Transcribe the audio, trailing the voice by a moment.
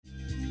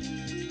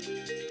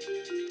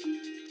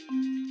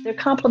They're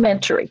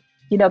complementary.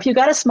 If you've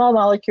got a small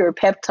molecule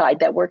peptide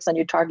that works on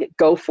your target,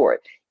 go for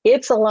it.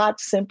 It's a lot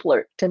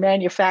simpler to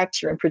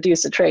manufacture and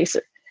produce a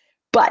tracer.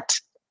 But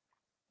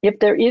if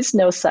there is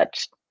no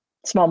such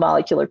small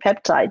molecular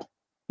peptide,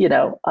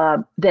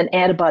 then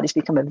antibodies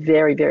become a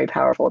very, very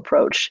powerful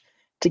approach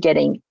to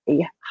getting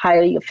a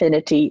high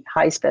affinity,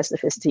 high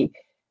specificity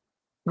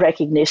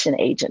recognition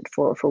agent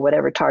for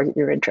whatever target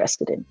you're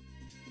interested in.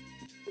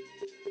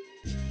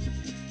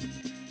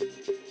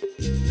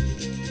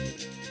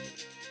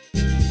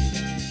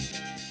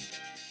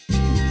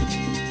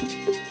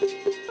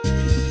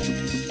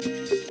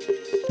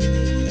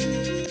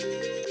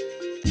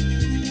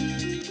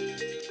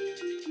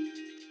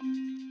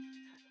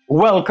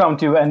 Welcome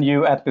to a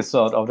new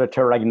episode of the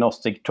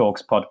Theragnostic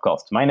Talks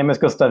podcast. My name is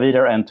Gustav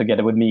Wider, and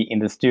together with me in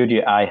the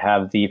studio, I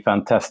have the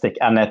fantastic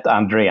Annette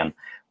Andrén.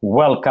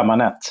 Welcome,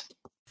 Annette.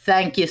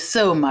 Thank you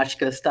so much,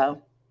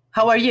 Gustav.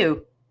 How are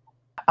you?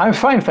 I'm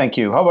fine, thank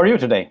you. How are you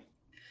today?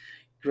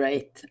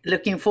 Great.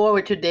 Looking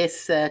forward to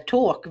this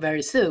talk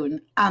very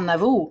soon. Anna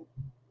Wu.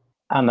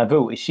 Anna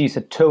Wu, she's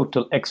a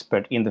total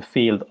expert in the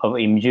field of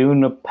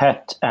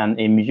immunopet and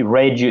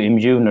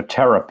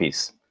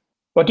radioimmunotherapies.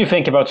 What do you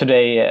think about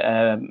today's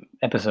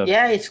episode?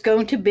 Yeah, it's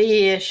going to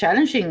be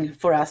challenging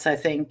for us, I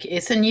think.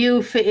 It's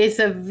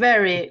a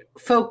very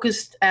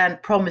focused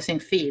and promising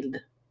field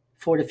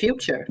for the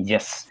future.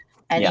 Yes.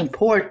 And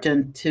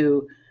important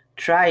to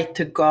try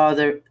to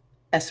gather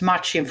as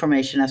much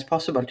information as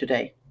possible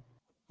today.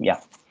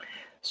 Yeah.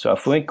 So I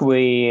think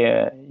we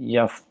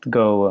just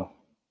go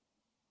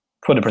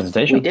for the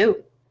presentation. We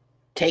do.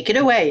 Take it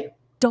away.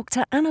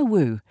 Dr. Anna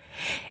Wu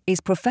is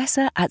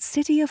Professor at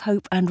City of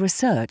Hope and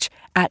Research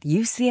at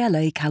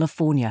UCLA,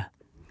 California.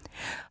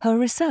 Her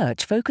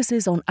research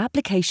focuses on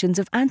applications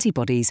of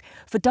antibodies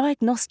for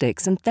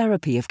diagnostics and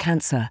therapy of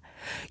cancer,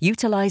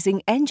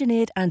 utilizing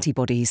engineered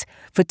antibodies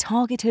for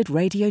targeted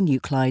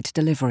radionuclide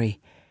delivery.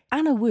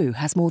 Anna Wu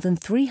has more than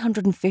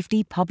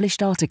 350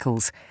 published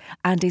articles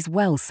and is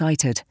well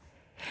cited.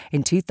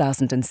 In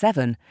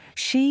 2007,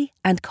 she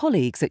and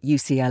colleagues at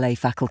UCLA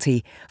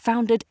faculty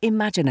founded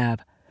Imaginab,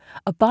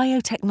 a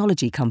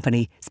biotechnology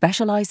company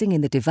specializing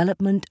in the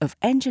development of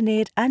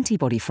engineered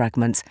antibody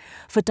fragments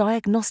for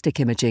diagnostic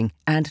imaging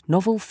and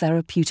novel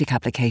therapeutic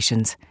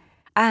applications.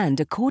 And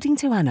according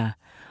to Anna,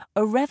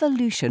 a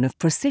revolution of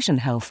precision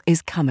health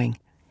is coming.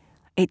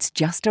 It's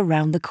just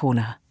around the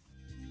corner.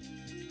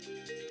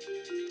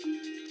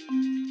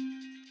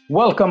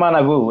 Welcome,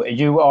 Anna Wu.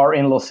 You are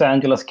in Los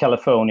Angeles,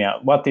 California.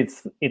 What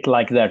is it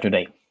like there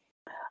today?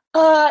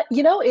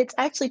 It's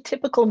actually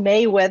typical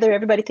May weather.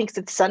 Everybody thinks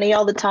it's sunny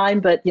all the time,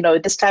 but,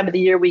 at this time of the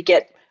year, we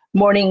get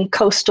morning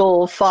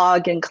coastal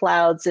fog and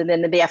clouds, and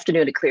then in the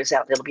afternoon it clears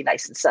out and it'll be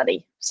nice and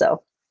sunny.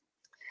 So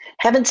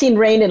haven't seen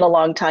rain in a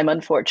long time,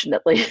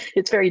 unfortunately.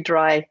 It's very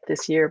dry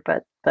this year,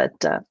 but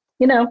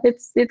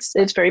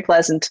it's very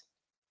pleasant.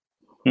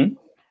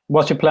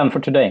 What's your plan for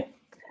today?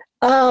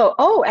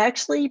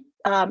 Actually,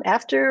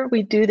 after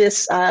we do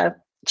this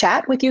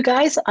chat with you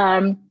guys,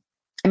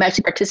 I'm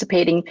actually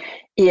participating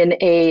in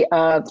a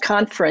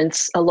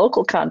conference, a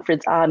local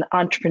conference on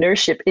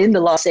entrepreneurship in the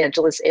Los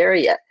Angeles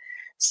area.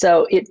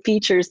 So it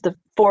features the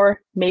 4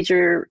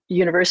 major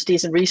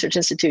universities and research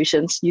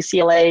institutions,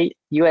 UCLA,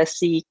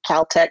 USC,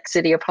 Caltech,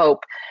 City of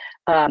Hope,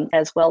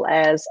 as well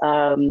as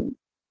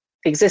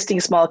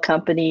existing small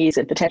companies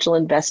and potential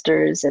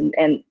investors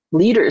and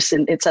leaders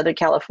in Southern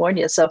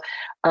California. So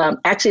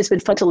actually, it's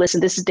been fun to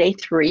listen. This is day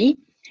 3.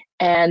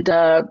 And,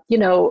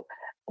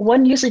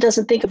 one usually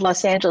doesn't think of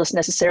Los Angeles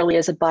necessarily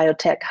as a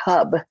biotech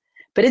hub,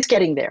 but it's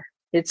getting there.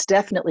 It's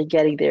definitely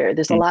getting there.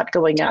 There's a lot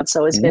going on.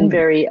 So it's been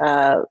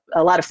a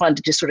lot of fun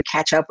to just sort of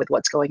catch up with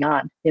what's going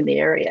on in the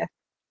area.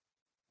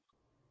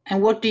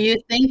 And what do you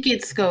think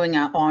is going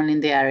on in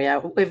the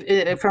area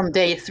from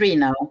day 3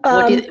 now?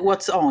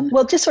 What's on?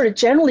 Well, just sort of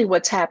generally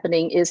what's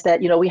happening is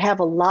that, we have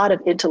a lot of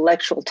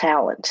intellectual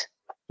talent.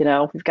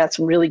 We've got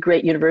some really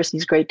great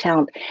universities, great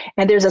talent.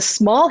 And there's a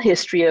small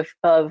history of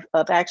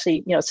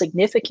actually,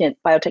 significant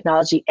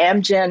biotechnology.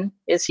 Amgen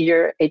is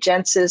here,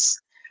 Agenus,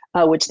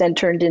 which then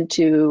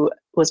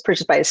was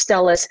purchased by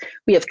Astellas.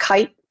 We have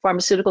Kite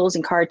Pharmaceuticals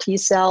and CAR T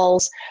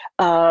cells.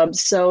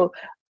 So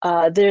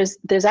there's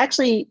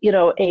actually,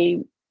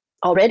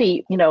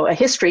 already, a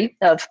history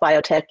of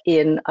biotech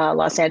in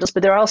Los Angeles,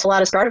 but there are also a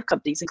lot of startup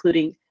companies,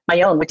 including my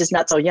own, which is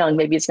not so young.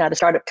 Maybe it's not a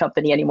startup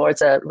company anymore.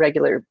 It's a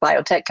regular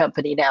biotech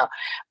company now.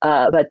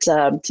 But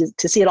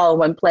to see it all in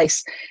one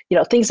place,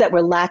 things that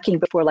were lacking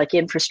before, like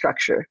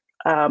infrastructure.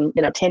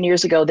 10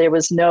 years ago, there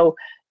was no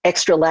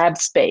extra lab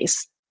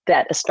space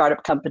that a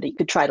startup company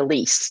could try to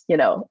lease.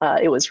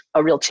 It was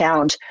a real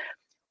challenge.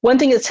 One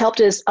thing that's helped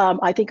is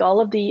I think all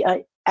of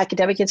the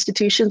academic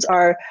institutions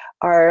are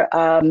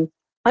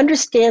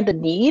understand the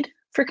need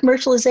for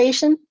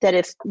commercialization, that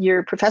if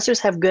your professors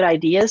have good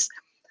ideas,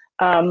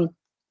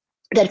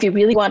 that if you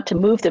really want to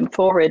move them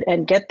forward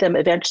and get them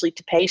eventually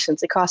to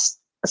patients, it costs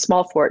a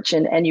small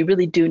fortune, and you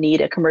really do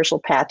need a commercial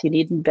path. You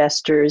need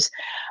investors.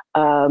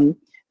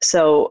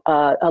 So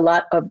a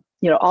lot of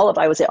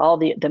I would say all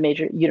the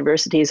major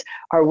universities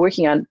are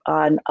working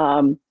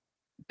on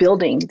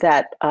building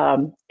that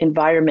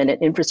environment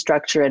and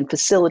infrastructure and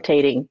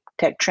facilitating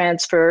tech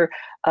transfer,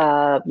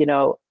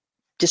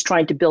 just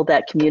trying to build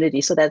that community.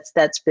 So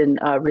that's been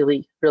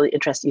really, really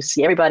interesting to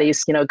see.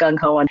 Everybody's,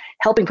 gung-ho on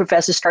helping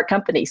professors start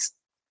companies,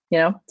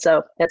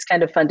 so that's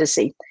kind of fun to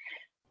see.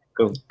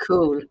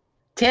 Cool.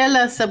 Tell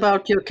us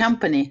about your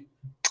company.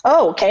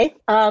 Oh, okay.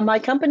 My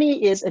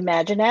company is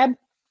ImagineAb.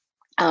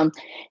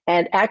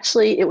 And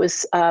actually it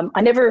was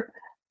never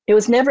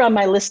on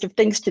my list of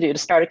things to do to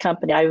start a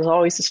company. I was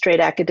always a straight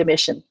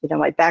academician.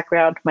 My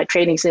background, my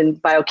training's in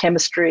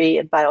biochemistry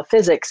and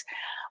biophysics.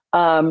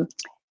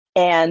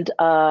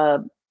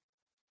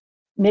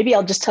 Maybe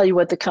I'll just tell you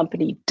what the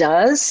company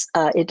does.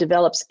 It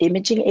develops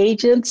imaging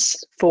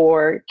agents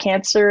for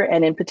cancer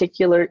and in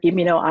particular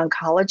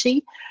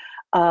immuno-oncology.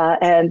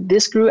 And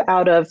this grew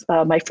out of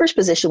my first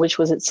position, which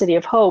was at City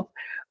of Hope,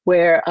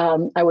 where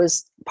I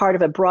was part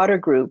of a broader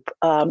group.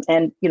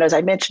 And as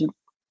I mentioned,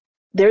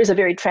 there is a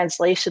very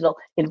translational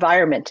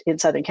environment in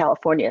Southern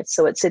California.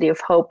 So at City of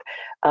Hope,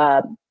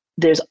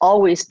 there's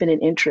always been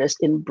an interest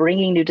in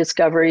bringing new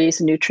discoveries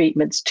and new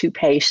treatments to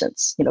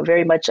patients,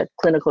 very much a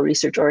clinical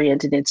research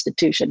oriented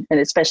institution,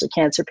 and especially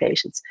cancer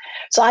patients.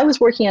 So I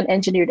was working on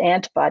engineered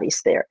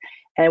antibodies there,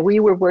 and we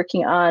were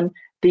working on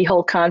the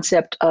whole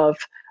concept of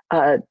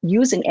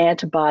using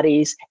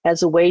antibodies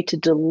as a way to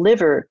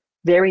deliver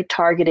very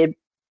targeted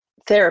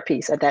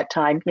therapies at that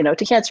time,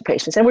 to cancer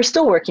patients. And we're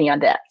still working on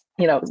that.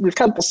 We've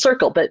come full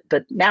circle, but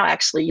now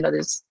actually,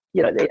 there's,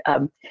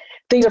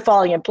 things are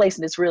falling in place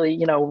and it's really,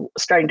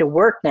 starting to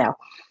work now.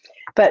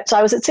 But so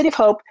I was at City of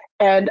Hope,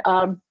 and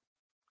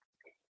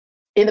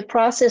in the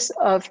process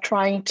of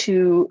trying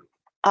to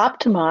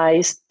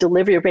optimize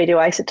delivery of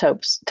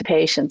radioisotopes to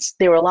patients,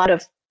 there were a lot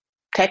of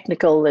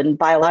technical and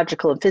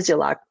biological and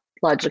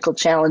physiological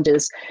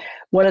challenges.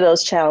 One of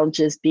those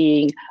challenges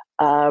being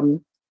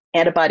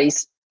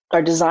antibodies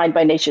are designed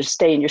by nature to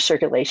stay in your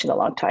circulation a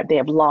long time. They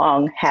have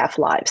long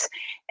half-lives.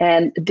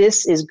 And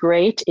this is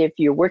great if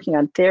you're working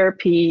on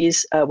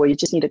therapies where you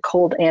just need a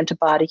cold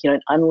antibody,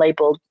 an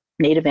unlabeled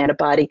native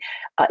antibody.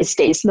 It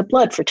stays in the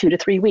blood for 2 to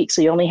 3 weeks.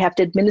 So you only have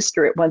to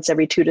administer it once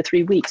every 2 to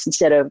 3 weeks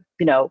instead of,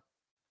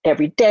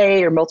 every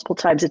day or multiple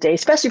times a day,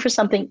 especially for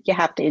something you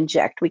have to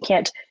inject. We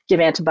can't give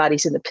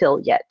antibodies in the pill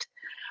yet.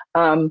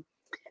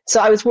 So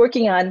I was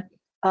working on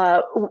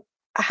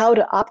how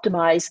to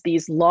optimize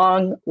these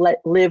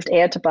long-lived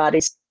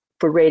antibodies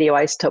for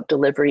radioisotope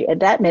delivery. And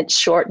that meant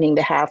shortening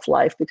the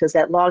half-life, because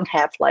that long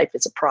half-life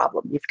is a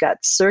problem. You've got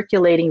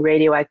circulating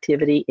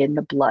radioactivity in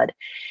the blood.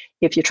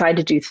 If you're trying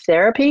to do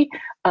therapy,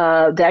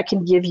 that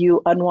can give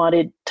you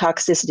unwanted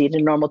toxicity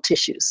to normal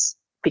tissues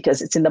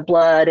because it's in the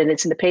blood and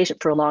it's in the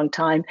patient for a long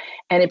time.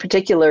 And in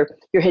particular,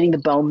 you're hitting the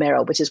bone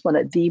marrow, which is one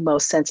of the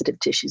most sensitive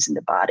tissues in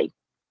the body.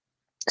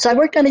 So I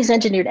worked on these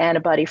engineered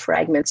antibody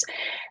fragments.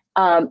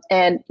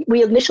 And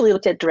we initially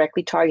looked at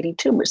directly targeting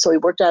tumors. So we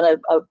worked on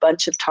a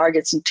bunch of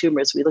targets in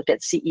tumors. We looked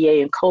at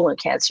CEA and colon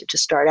cancer to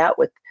start out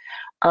with,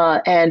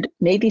 and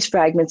made these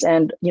fragments.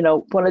 And,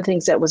 one of the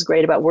things that was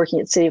great about working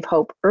at City of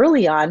Hope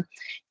early on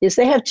is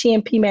they have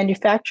GMP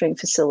manufacturing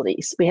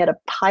facilities. We had a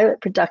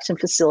pilot production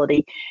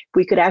facility.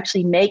 We could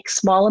actually make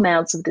small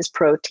amounts of this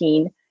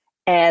protein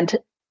and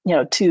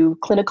to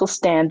clinical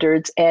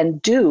standards and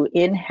do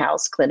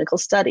in-house clinical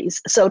studies.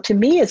 So to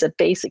me, as a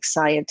basic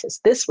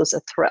scientist, this was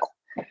a thrill.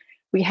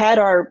 We had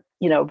our,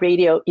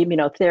 radio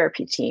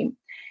immunotherapy team,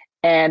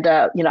 and,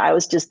 I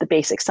was just the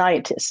basic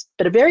scientist,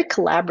 but a very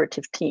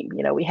collaborative team.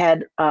 We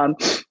had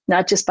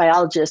not just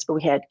biologists, but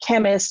we had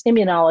chemists,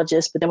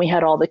 immunologists, but then we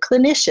had all the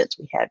clinicians.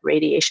 We had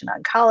radiation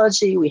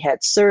oncology, we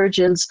had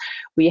surgeons,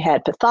 we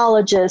had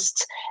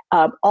pathologists,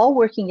 all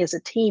working as a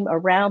team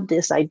around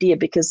this idea,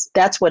 because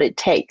that's what it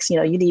takes.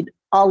 You need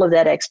all of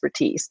that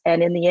expertise.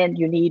 And in the end,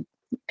 you need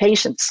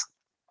patients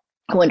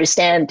who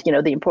understand,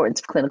 the importance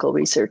of clinical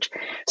research.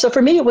 So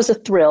for me, it was a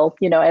thrill,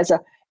 as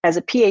a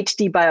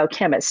PhD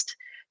biochemist,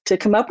 to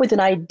come up with an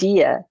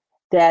idea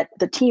that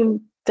the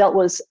team felt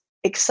was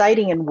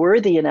exciting and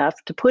worthy enough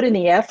to put in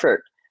the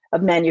effort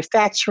of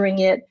manufacturing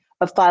it,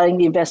 of filing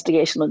the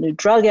investigational new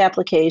drug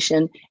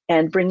application,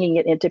 and bringing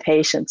it into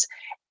patients.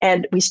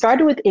 And we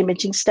started with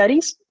imaging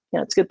studies.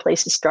 It's a good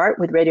place to start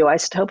with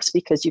radioisotopes,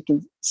 because you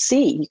can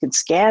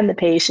scan the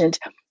patient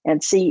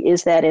and see,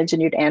 is that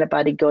engineered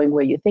antibody going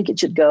where you think it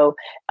should go?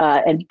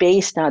 And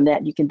based on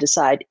that, you can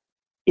decide,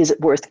 is it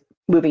worth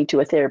moving to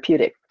a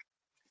therapeutic?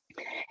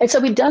 And so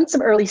we've done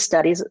some early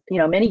studies,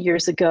 many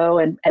years ago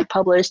and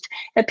published,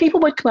 and people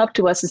would come up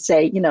to us and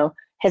say,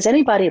 has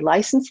anybody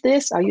licensed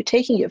this? Are you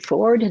taking it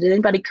forward? Has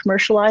anybody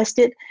commercialized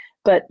it?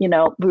 But,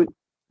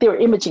 they were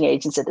imaging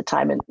agents at the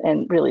time,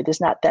 and really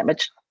there's not that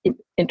much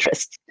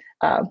interest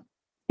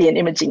in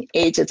imaging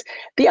agents.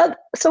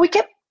 So we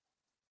kept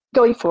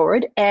going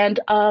forward,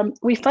 and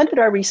we funded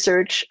our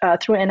research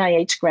through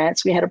NIH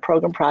grants. We had a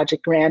program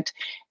project grant.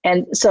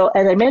 And so,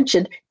 as I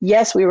mentioned,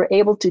 yes, we were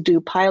able to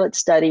do pilot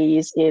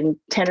studies in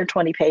 10 or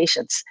 20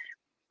 patients.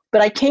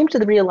 But I came to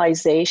the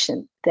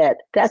realization that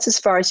that's as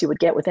far as you would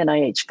get with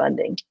NIH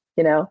funding.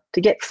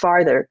 To get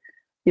farther,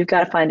 you've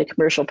got to find a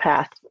commercial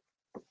path.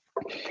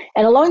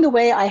 And along the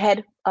way, I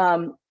had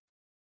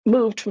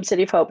moved from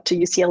City of Hope to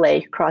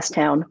UCLA across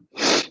town.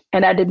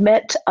 And I had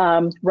met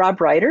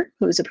Rob Reiter,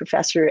 who is a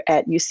professor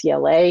at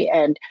UCLA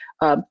and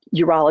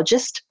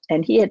urologist.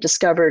 And he had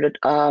discovered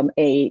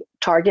a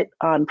target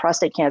on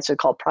prostate cancer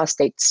called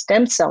prostate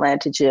stem cell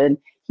antigen.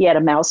 He had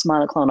a mouse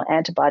monoclonal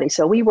antibody.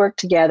 So we worked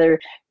together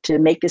to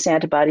make this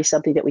antibody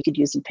something that we could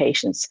use in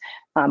patients.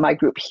 My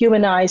group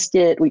humanized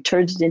it. We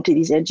turned it into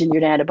these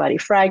engineered antibody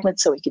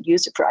fragments so we could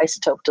use it for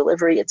isotope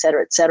delivery, et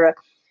cetera, et cetera.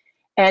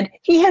 And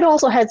he had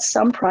also had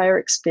some prior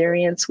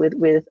experience with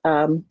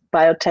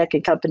biotech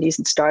and companies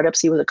and startups.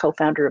 He was a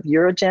co-founder of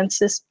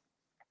Eurogenesis.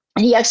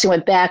 And he actually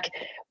went back,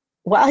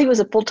 while he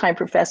was a full-time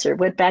professor,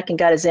 went back and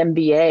got his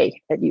MBA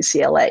at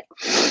UCLA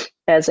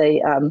as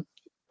a,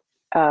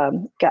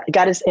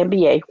 got his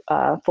MBA,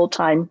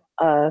 full-time,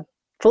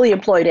 fully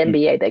employed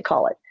MBA, they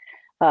call it,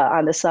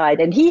 on the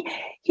side. And he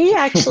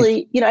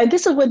actually, and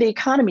this is when the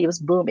economy was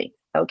booming,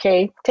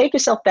 okay? Take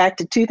yourself back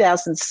to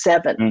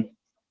 2007.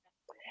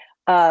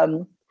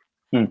 And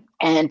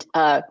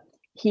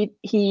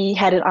he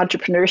had an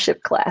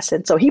entrepreneurship class,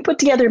 and so he put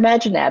together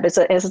ImagineNAB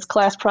as his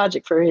class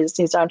project for his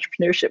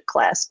entrepreneurship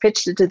class.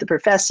 Pitched it to the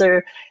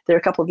professor. There are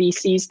a couple of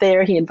VCs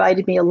there. He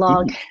invited me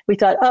along. We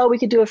thought, we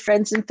could do a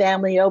friends and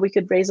family. We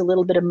could raise a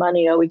little bit of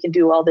money. We can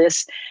do all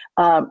this.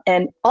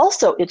 And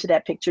also into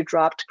that picture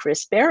dropped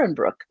Chris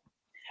Behrenbruch,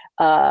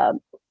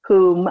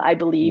 whom I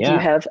believe you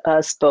have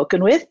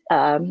spoken with.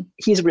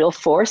 He's a real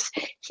force.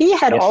 He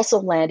had also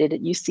landed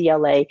at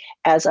UCLA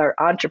as our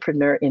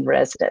entrepreneur in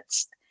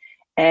residence.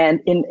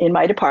 And in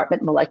my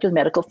department, molecular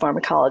medical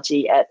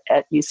pharmacology at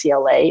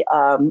UCLA,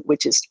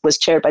 which was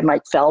chaired by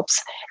Mike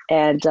Phelps.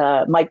 And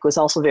Mike was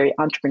also very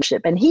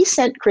entrepreneurship. And he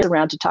sent Chris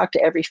around to talk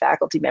to every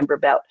faculty member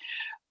about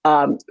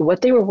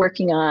what they were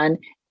working on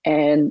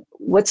and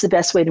what's the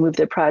best way to move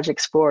their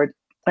projects forward.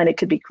 And it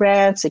could be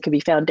grants, it could be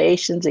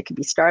foundations, it could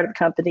be startup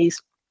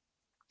companies.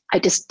 I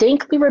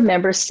distinctly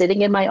remember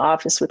sitting in my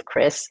office with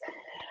Chris.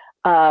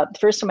 The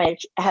first time I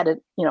had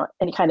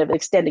any kind of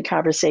extended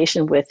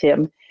conversation with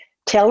him,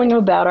 telling him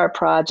about our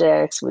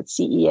projects with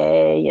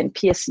CEA and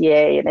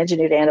PSCA and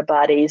engineered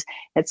antibodies,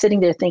 and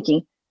sitting there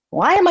thinking,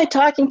 why am I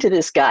talking to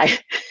this guy?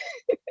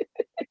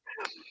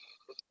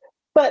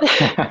 But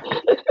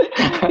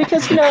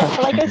because,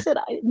 like I said,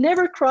 it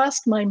never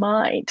crossed my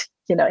mind.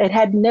 It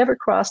had never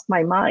crossed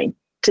my mind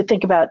to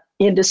think about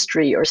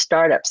industry or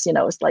startups.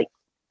 It's like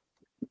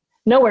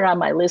nowhere on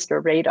my list or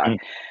radar.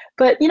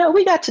 But,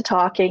 we got to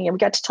talking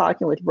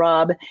with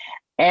Rob.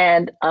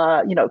 And,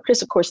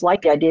 Chris, of course,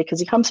 liked the idea because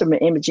he comes from an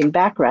imaging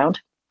background.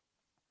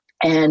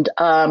 And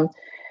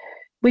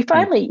we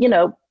finally,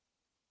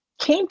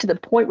 came to the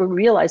point where we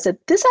realized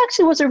that this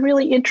actually was a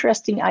really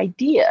interesting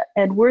idea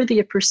and worthy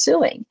of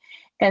pursuing.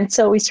 And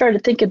so we started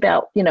to think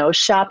about,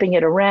 shopping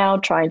it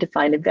around, trying to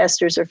find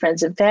investors or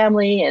friends and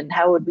family, and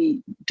how would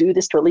we do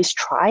this to at least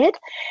try it?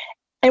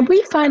 And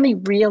we finally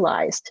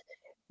realized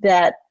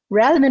that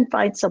rather than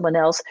find someone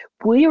else,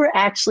 we were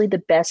actually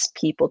the best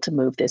people to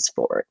move this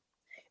forward.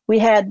 We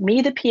had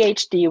me, the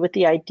PhD, with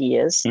the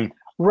ideas.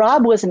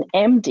 Rob was an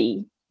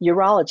MD,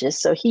 urologist,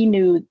 so he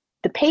knew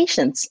the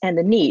patients and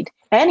the need.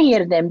 And he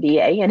had an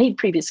MBA, and he'd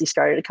previously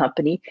started a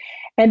company.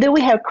 And then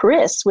we have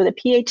Chris with a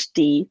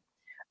PhD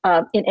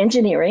in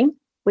engineering,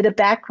 with a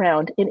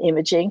background in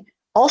imaging,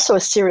 also a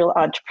serial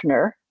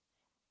entrepreneur.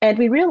 And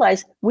we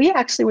realized we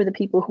actually were the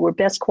people who were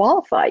best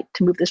qualified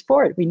to move this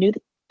forward. We knew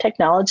the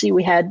technology,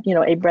 we had,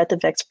 a breadth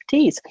of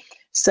expertise.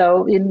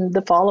 So in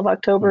the fall of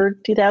October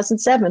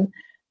 2007,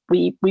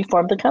 we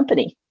formed the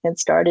company and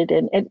started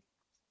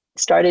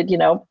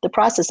the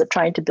process of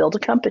trying to build a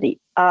company.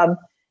 And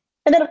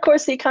then, of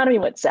course, the economy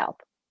went south.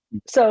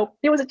 So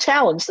it was a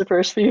challenge the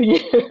first few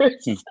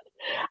years.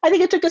 I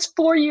think it took us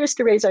 4 years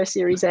to raise our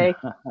Series A.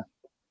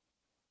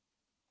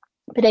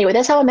 But anyway,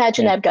 that's how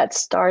ImagineNAB got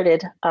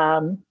started.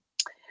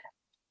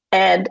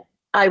 And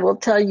I will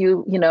tell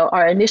you,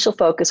 our initial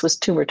focus was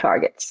tumor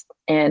targets.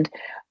 And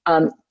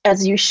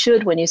as you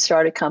should when you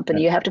start a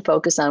company, you have to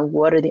focus on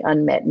what are the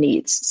unmet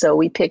needs. So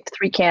we picked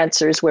 3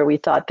 cancers where we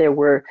thought there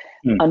were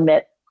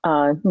unmet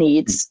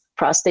needs: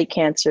 prostate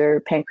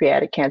cancer,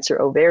 pancreatic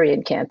cancer,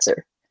 ovarian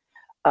cancer.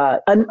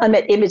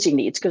 Unmet imaging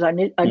needs, because our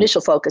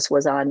initial focus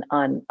was on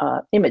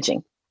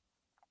imaging.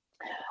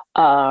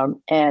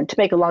 And to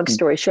make a long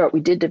story short,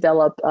 we did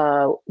develop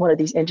one of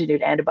these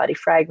engineered antibody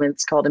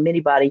fragments called a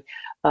minibody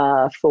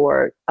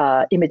for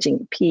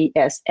imaging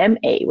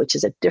PSMA, which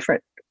is a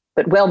different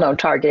but well-known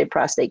targeted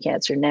prostate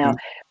cancer now.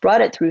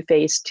 Brought it through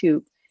phase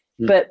 2.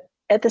 But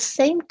at the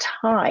same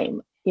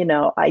time,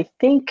 I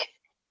think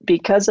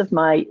because of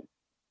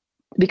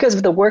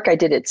the work I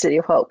did at City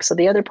of Hope. So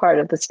the other part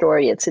of the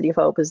story at City of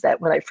Hope is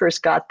that when I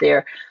first got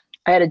there,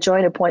 I had a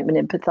joint appointment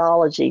in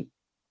pathology.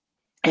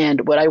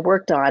 And what I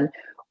worked on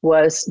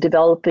was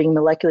developing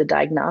molecular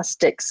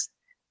diagnostics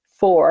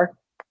for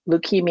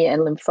leukemia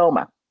and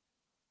lymphoma.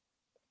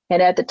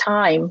 And at the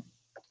time,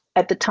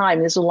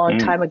 this is a long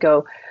time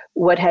ago,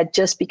 what had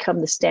just become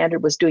the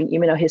standard was doing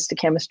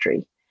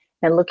immunohistochemistry.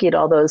 and looking at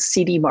all those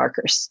CD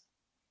markers,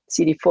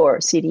 CD4,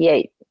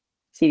 CD8,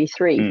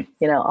 CD3,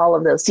 all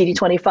of those,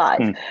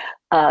 CD25.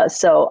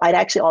 So I'd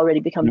actually already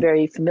become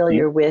very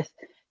familiar with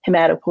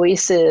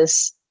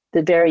hematopoiesis,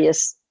 the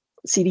various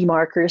CD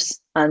markers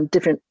on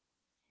different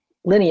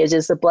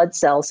lineages of blood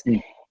cells.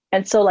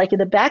 And so like in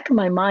the back of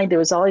my mind, there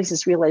was always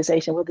this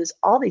realization, well, there's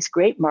all these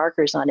great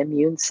markers on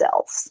immune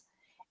cells.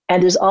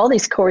 And there's all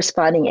these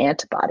corresponding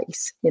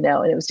antibodies, and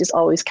it was just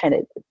always kind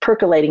of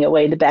percolating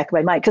away in the back of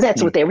my mind, because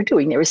that's what they were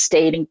doing. They were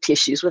staining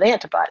tissues with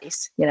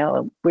antibodies.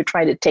 We're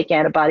trying to take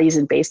antibodies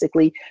and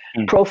basically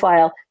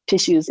profile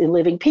tissues in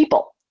living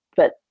people.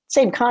 But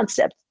same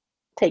concept,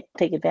 take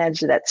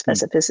advantage of that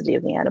specificity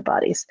of the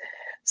antibodies.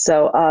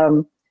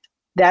 So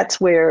that's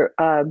where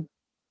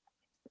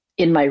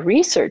in my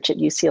research at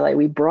UCLA,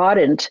 we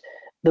broadened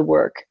the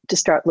work to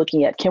start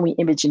looking at, can we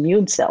image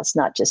immune cells,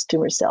 not just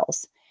tumor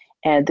cells?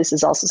 And this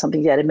is also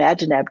something that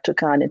ImaginAb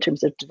took on in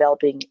terms of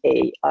developing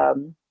a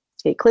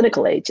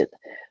clinical agent.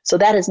 So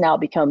that has now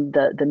become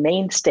the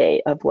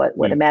mainstay of what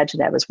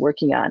ImaginAb is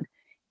working on,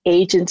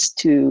 agents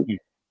to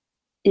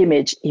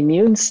image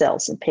immune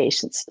cells in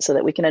patients so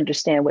that we can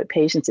understand what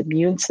patients'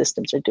 immune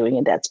systems are doing.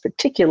 And that's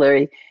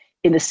particularly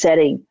in the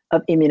setting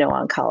of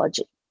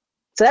immuno-oncology.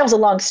 So that was a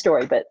long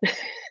story, but...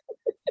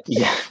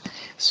 Yeah,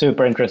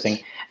 super interesting.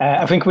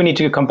 I think we need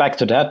to come back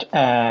to that.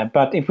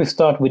 But if we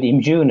start with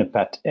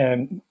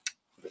ImmunoPET,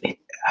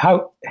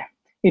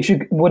 if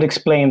you would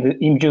explain the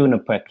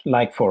ImmunoPET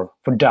like for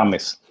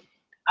dummies,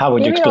 how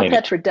would you explain it?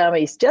 ImmunoPET for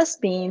dummies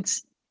just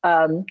means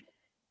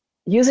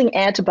using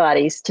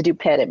antibodies to do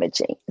PET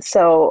imaging.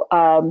 So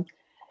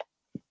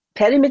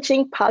PET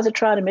imaging,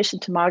 positron emission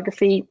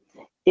tomography,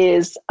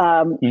 is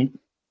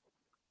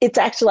it's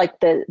actually like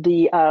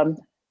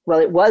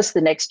it was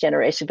the next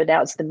generation, but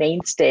now it's the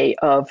mainstay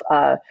of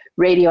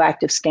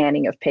radioactive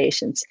scanning of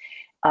patients.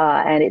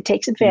 And it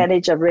takes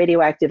advantage of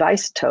radioactive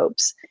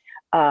isotopes,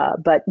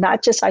 but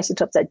not just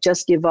isotopes that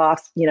just give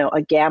off,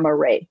 a gamma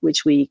ray,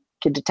 which we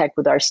can detect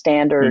with our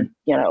standard,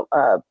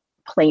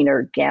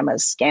 planar gamma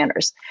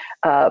scanners.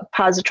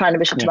 Positron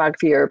emission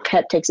tomography, or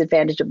PET, takes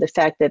advantage of the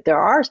fact that there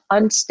are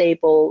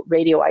unstable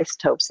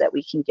radioisotopes that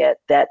we can get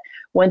that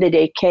when they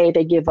decay,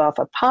 they give off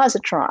a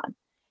positron.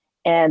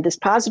 And this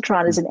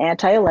positron is an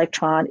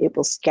anti-electron. It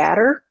will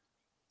scatter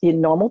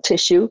in normal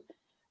tissue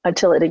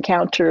until it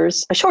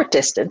encounters a short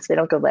distance. They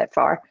don't go that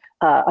far,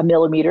 a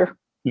millimeter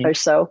or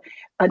so,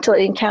 until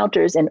it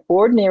encounters an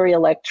ordinary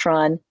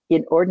electron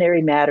in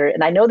ordinary matter.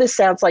 And I know this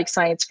sounds like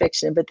science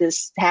fiction, but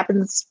this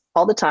happens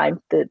all the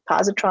time. The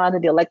positron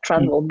and the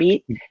electron will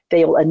meet.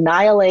 They will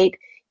annihilate.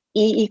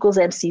 E equals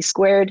mc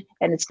squared,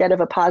 and instead of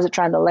a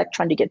positron and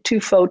electron, you get two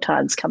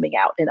photons coming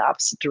out in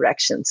opposite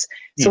directions.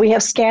 So we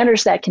have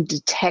scanners that can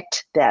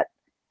detect that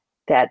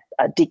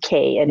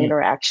decay and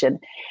interaction.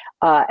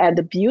 And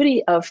the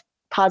beauty of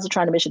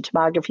positron emission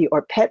tomography,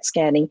 or PET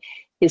scanning,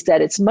 is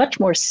that it's much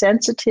more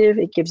sensitive.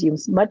 It gives you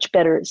much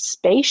better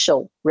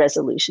spatial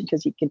resolution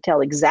because you can tell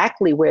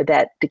exactly where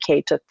that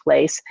decay took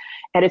place.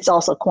 And it's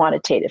also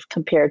quantitative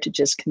compared to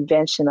just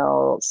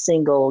conventional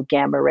single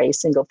gamma ray,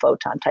 single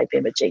photon type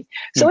imaging.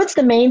 So it's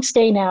the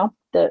mainstay now.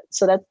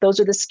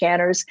 Those are the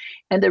scanners.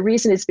 And the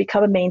reason it's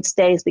become a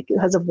mainstay is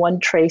because of one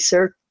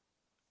tracer,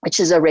 which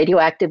is a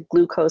radioactive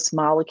glucose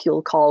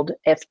molecule called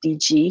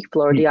FDG,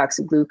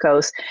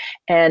 fluorodeoxyglucose.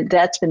 And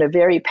that's been a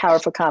very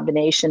powerful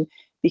combination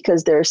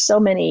because there are so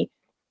many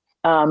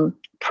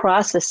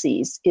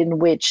processes in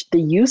which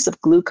the use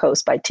of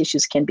glucose by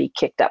tissues can be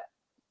kicked up.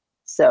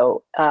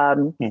 So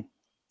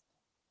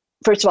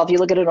first of all, if you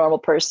look at a normal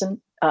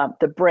person,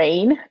 the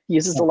brain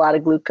uses a lot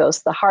of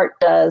glucose, the heart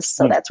does.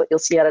 So that's what you'll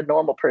see on a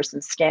normal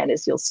person's scan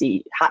is you'll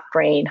see hot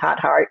brain,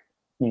 hot heart,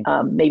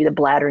 maybe the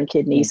bladder and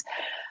kidneys.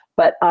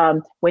 But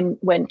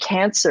when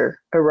cancer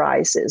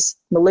arises,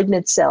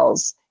 malignant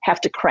cells have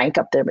to crank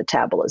up their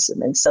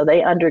metabolism. And so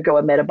they undergo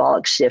a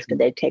metabolic shift and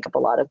they take up a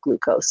lot of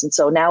glucose. And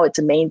so now it's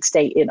a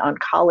mainstay in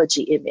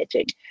oncology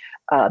imaging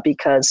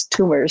because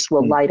tumors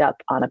will light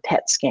up on a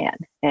PET scan.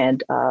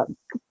 And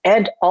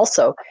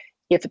also,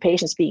 if the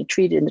patient's being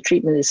treated and the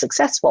treatment is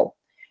successful,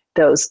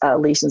 those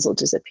lesions will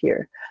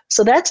disappear.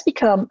 So that's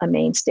become a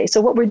mainstay. So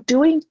what we're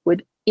doing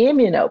with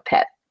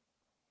ImmunoPET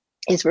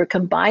is we're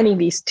combining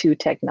these two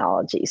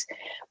technologies.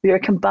 We are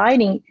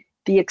combining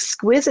the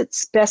exquisite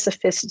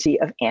specificity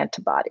of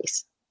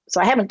antibodies.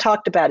 So I haven't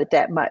talked about it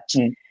that much,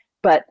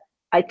 but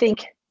I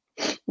think,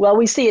 well,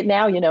 we see it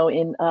now,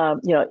 in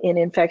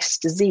infectious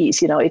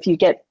disease. If you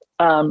get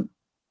the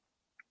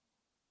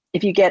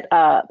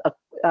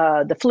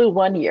flu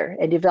one year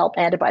and develop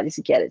antibodies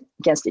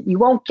against it, you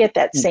won't get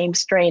that same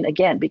strain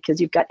again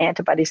because you've got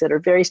antibodies that are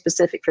very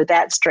specific for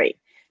that strain,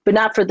 but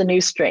not for the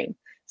new strain.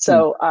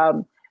 So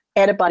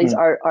antibodies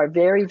are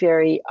very,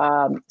 very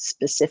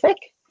specific.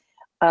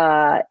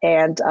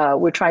 And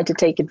we're trying to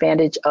take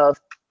advantage of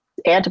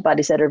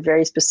antibodies that are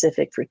very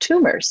specific for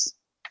tumors.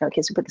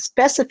 Okay, so with the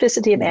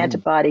specificity of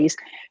antibodies,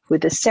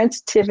 with the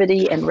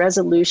sensitivity and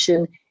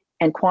resolution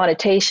and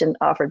quantitation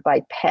offered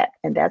by PET,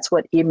 and that's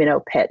what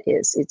ImmunoPET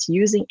is. It's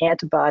using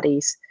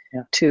antibodies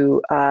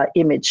to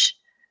image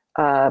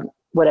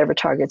whatever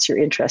targets you're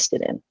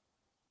interested in.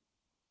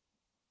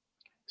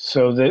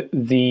 So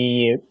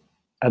the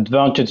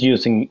advantage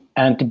using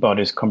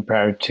antibodies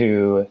compared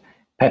to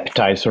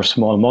peptides or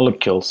small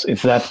molecules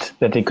is that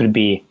they could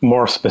be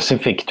more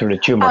specific to the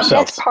tumor cells.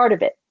 That's part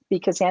of it,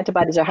 because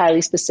antibodies are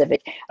highly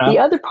specific. The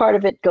other part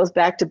of it goes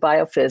back to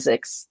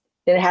biophysics.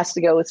 It has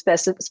to go with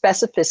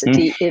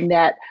specificity in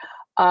that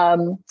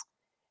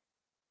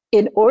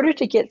in order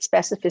to get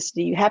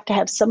specificity, you have to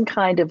have some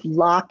kind of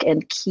lock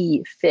and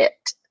key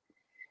fit.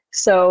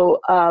 So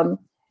and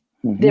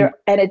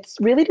it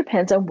really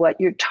depends on what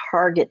your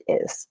target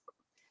is.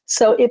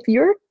 So if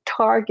your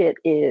target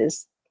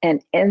is an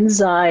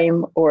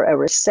enzyme or a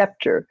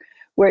receptor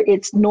where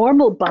its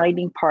normal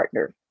binding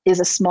partner is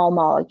a small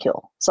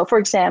molecule. So for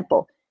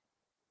example,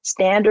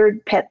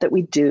 standard PET that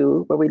we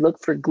do, where we look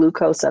for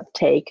glucose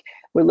uptake,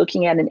 we're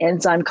looking at an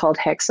enzyme called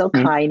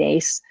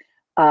hexokinase,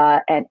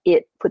 and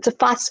it puts a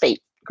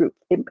phosphate group.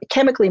 It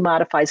chemically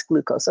modifies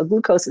glucose. So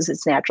glucose is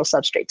its natural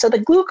substrate. So the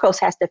glucose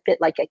has to fit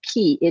like a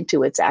key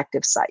into its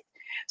active site.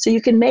 So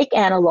you can make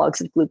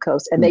analogs of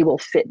glucose and they will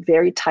fit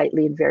very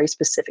tightly and very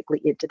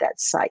specifically into that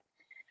site.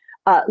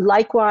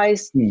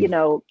 Likewise,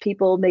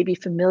 people may be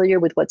familiar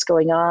with what's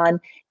going on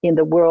in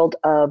the world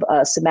of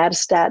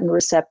somatostatin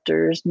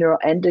receptors,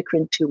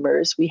 neuroendocrine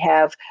tumors. We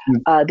have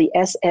the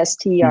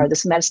SSTR, the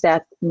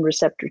somatostatin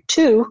receptor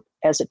 2,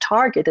 as a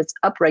target that's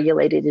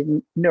upregulated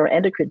in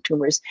neuroendocrine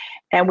tumors.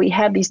 And we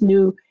have these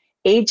new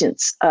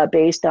agents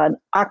based on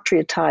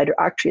octreotide or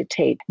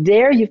octreotate.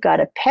 There you've got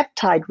a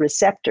peptide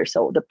receptor.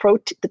 So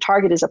the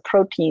target is a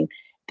protein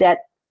that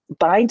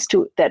binds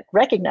to, that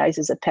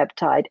recognizes a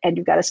peptide, and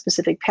you've got a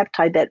specific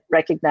peptide that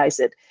recognizes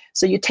it.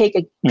 So you take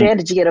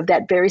advantage again of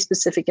that very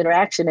specific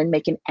interaction and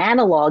make an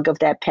analog of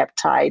that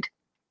peptide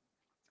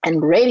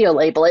and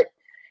radiolabel it,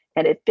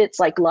 and it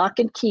fits like lock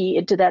and key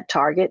into that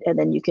target, and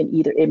then you can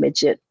either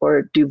image it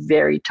or do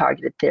very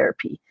targeted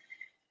therapy.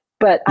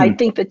 But I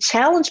think the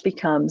challenge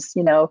becomes,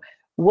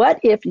 what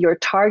if your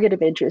target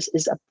of interest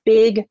is a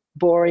big,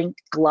 boring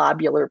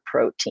globular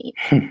protein,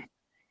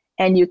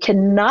 and you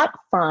cannot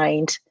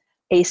find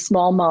a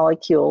small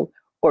molecule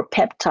or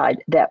peptide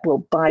that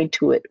will bind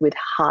to it with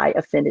high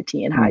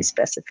affinity and high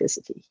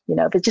specificity.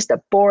 If it's just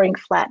a boring,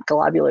 flat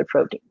globular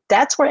protein,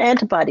 that's where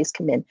antibodies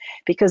come in,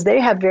 because they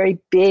have very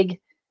big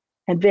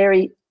and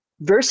very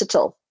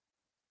versatile,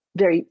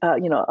 very,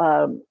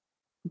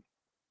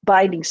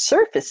 binding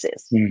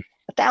surfaces,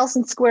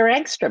 1,000 square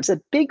angstroms,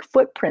 a big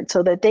footprint,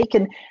 so that they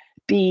can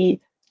be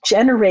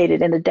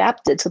generated and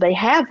adapted. So they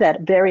have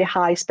that very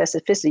high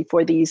specificity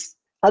for these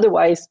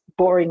otherwise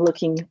boring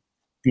looking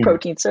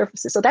protein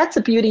surfaces. So that's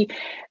the beauty.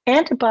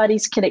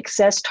 Antibodies can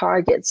access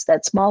targets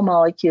that small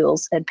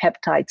molecules and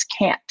peptides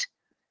can't,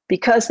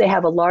 because they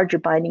have a larger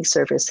binding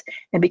surface,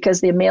 and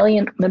because the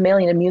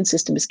mammalian immune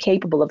system is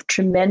capable of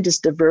tremendous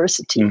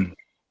diversity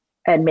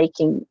and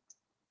making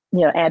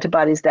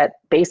antibodies that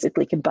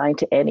basically can bind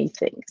to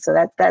anything. So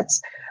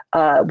that's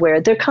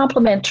where they're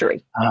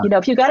complementary.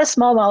 If you got a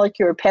small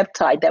molecule or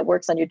peptide that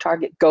works on your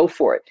target, go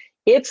for it.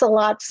 It's a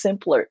lot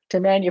simpler to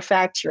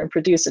manufacture and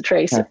produce a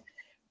tracer.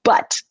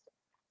 But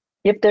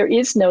if there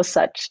is no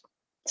such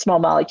small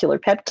molecular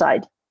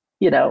peptide,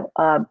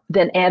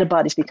 then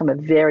antibodies become a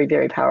very,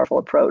 very powerful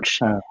approach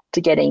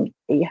to getting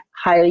a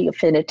high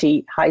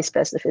affinity, high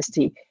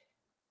specificity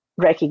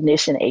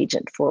recognition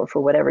agent for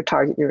whatever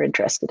target you're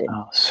interested in.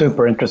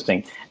 Super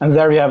interesting. And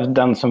there you have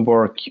done some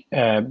work,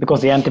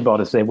 because the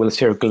antibodies, they will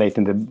circulate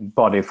in the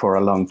body for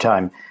a long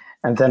time.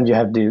 And then you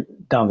have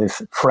done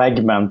these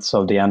fragments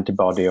of the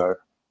antibody, or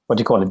what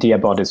do you call it,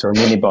 diabodies or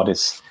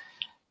mini-bodies.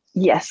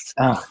 Yes.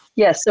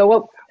 Yes. So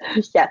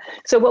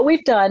what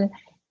we've done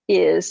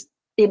is,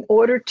 in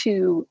order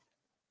to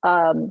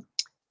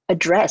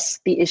address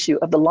the issue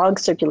of the long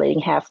circulating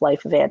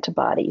half-life of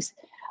antibodies,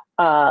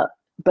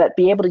 but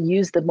be able to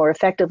use them more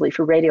effectively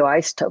for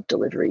radioisotope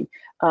delivery,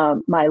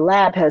 my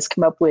lab has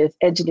come up with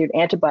engineered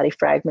antibody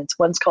fragments.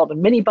 One's called a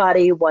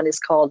mini-body, one is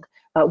called,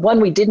 one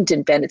we didn't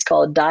invent, it's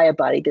called a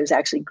diabody. There's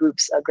actually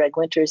groups, Greg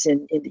Winters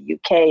in the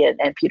UK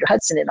and Peter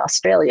Hudson in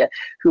Australia,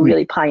 who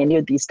really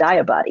pioneered these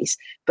diabodies.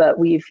 But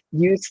we've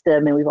used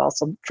them, and we've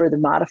also further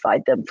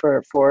modified them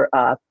for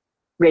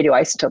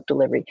radioisotope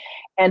delivery.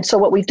 And so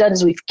what we've done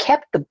is we've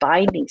kept the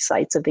binding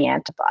sites of the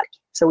antibody.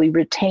 So we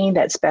retain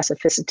that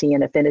specificity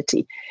and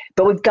affinity,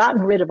 but we've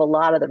gotten rid of a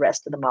lot of the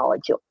rest of the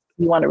molecule.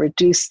 We want to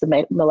reduce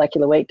the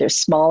molecular weight. They're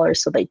smaller,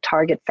 so they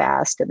target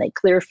fast and they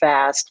clear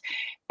fast.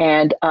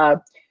 And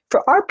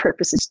for our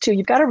purposes too,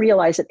 you've got to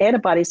realize that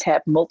antibodies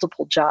have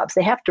multiple jobs.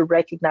 They have to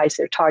recognize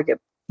their target,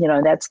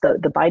 and that's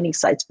the binding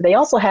sites. But they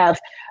also have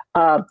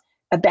a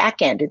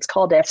back end. It's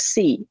called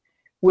FC,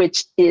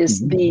 which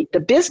is the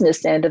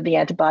business end of the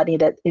antibody,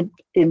 that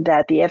in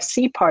that the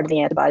FC part of the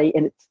antibody,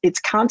 and it's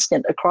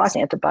constant across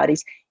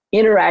antibodies,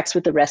 interacts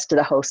with the rest of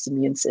the host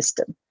immune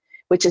system,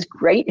 which is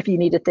great if you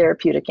need a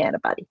therapeutic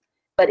antibody.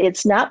 But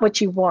it's not what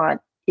you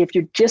want if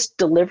you're just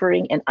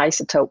delivering an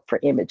isotope for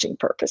imaging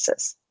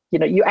purposes.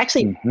 You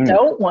actually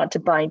don't want to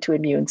bind to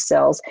immune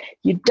cells.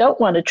 You don't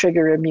want to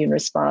trigger immune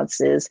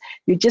responses.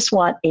 You just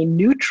want a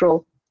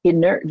neutral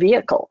inert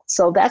vehicle.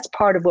 So that's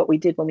part of what we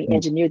did when we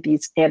engineered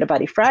these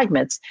antibody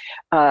fragments,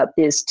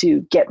 is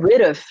to get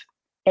rid of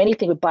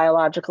anything with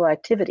biological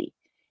activity.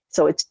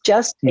 So it's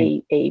just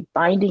a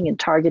binding and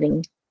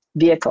targeting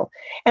vehicle.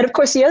 And of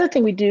course, the other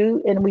thing we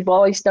do, and we've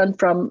always done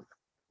from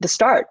the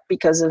start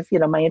because of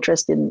my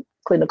interest in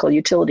clinical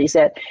utilities,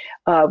 that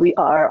we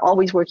are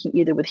always working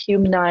either with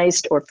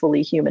humanized or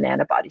fully human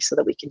antibodies so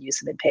that we can use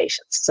them in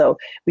patients. So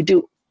we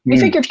figure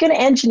if you're going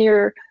to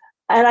engineer,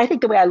 and I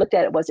think the way I looked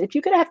at it was, if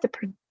you're going to have to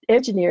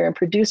engineer and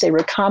produce a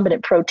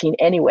recombinant protein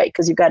anyway,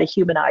 because you've got to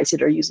humanize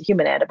it or use a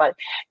human antibody,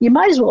 you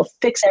might as well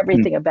fix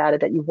everything about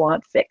it that you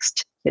want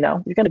fixed.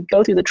 You're going to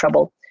go through the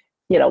trouble.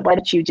 Why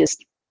don't you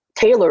just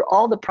tailor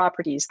all the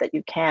properties that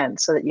you can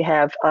so that you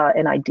have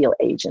an ideal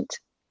agent?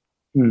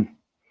 And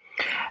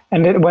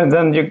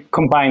then you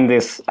combine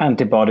this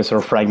antibodies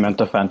or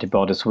fragment of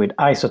antibodies with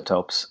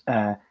isotopes.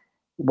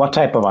 What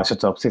type of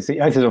isotopes?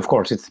 Of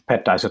course, it's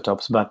PET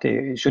isotopes, but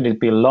should it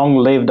be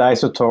long-lived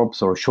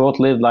isotopes or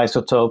short-lived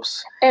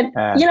isotopes? And,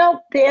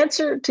 the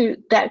answer to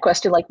that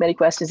question, like many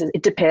questions, is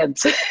it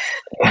depends.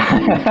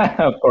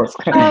 Of course.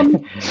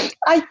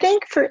 I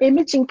think for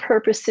imaging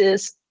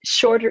purposes,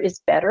 shorter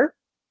is better.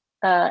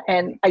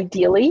 And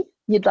ideally,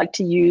 you'd like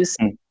to use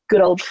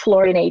good old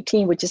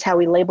fluorine-18, which is how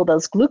we label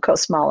those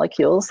glucose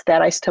molecules.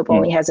 That isotope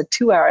only has a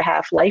 2-hour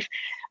half-life.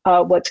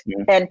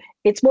 And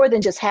it's more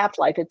than just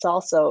half-life. It's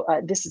also,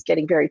 this is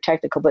getting very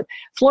technical, but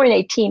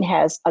fluorine-18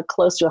 has a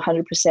close to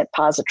 100%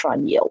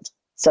 positron yield.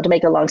 So to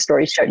make a long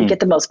story short, you get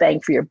the most bang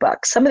for your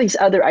buck. Some of these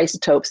other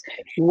isotopes,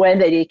 when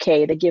they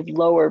decay, they give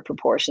lower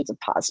proportions of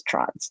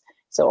positrons.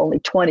 So only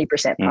 20%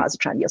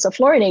 positron yield. So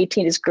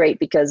fluorine-18 is great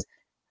because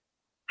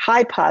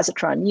high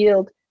positron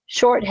yield,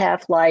 short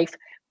half-life.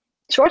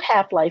 Short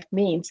half-life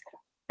means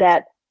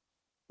that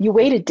you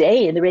wait a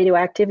day and the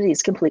radioactivity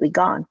is completely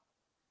gone.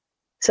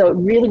 So it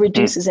really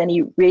reduces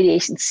any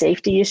radiation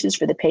safety issues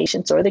for the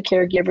patients or the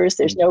caregivers.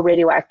 There's no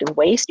radioactive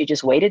waste. You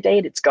just wait a day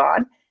and it's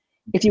gone.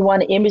 If you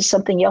want to image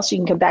something else, you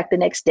can come back the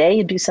next day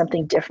and do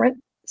something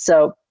different.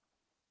 So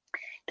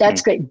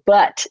that's great.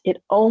 But it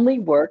only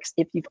works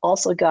if you've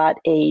also got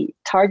a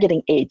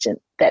targeting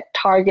agent that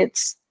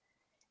targets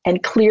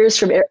and clears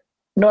from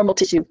normal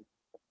tissue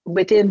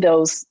within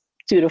those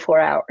 2 to 4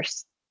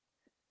 hours.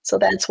 So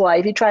that's why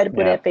if you try to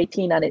put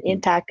F-18 on an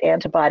intact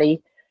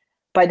antibody,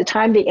 by the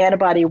time the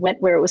antibody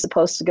went where it was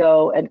supposed to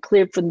go and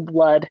cleared from the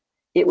blood,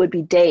 it would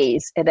be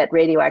days and that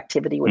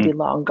radioactivity would be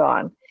long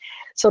gone.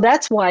 So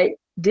that's why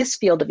this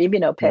field of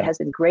immuno-PET has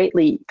been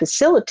greatly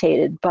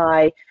facilitated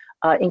by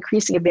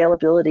increasing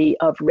availability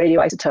of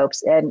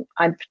radioisotopes. And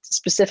I'm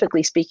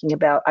specifically speaking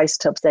about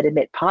isotopes that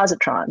emit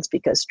positrons,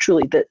 because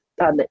truly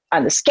on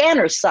the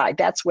scanner side,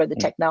 that's where the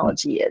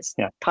technology is,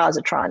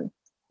 positron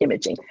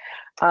imaging.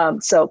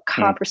 So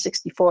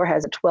copper-64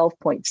 has a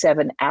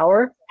 12.7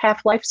 hour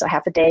half-life, so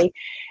half a day.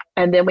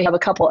 And then we have a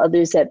couple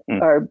others that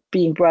are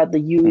being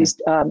broadly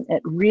used.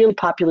 Really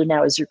popular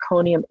now is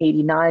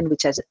zirconium-89,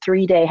 which has a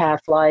 3-day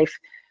half-life,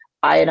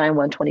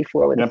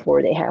 iodine-124 with a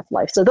 4-day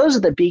half-life. So those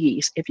are the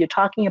biggies. If you're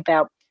talking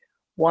about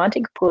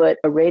wanting to put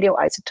a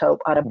radioisotope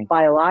on a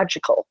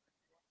biological,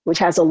 which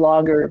has a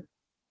longer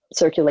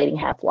circulating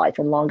half-life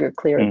and longer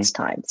clearance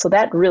time. So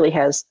that really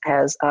has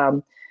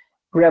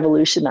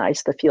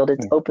revolutionized the field.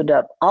 It's opened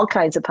up all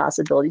kinds of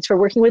possibilities for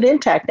working with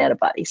intact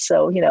antibodies.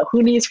 So,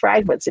 who needs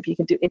fragments if you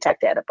can do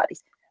intact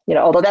antibodies?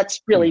 Although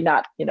that's really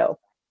not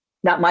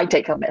my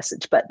take-home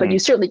message, but you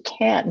certainly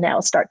can now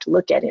start to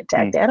look at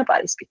intact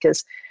antibodies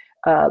because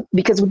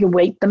we can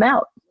wait them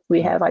out.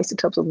 We have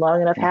isotopes with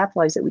long enough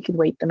half-lives that we can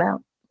wait them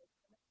out.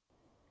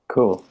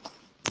 Cool.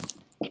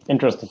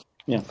 Interesting.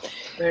 Yeah.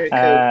 Very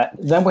cool.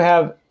 Then we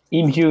have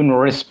immune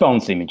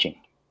response imaging.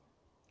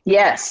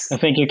 Yes. I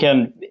think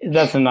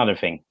that's another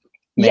thing.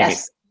 Maybe.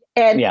 Yes.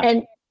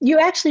 And you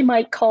actually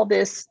might call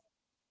this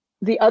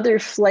the other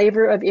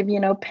flavor of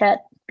immuno-PET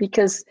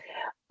because,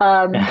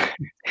 let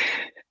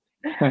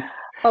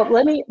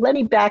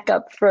me back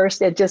up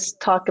first and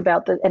just talk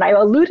about and I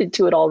alluded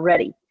to it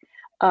already.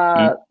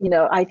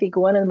 I think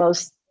one of the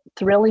most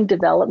thrilling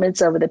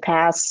developments over the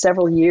past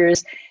several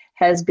years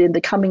has been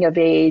the coming of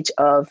age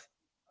of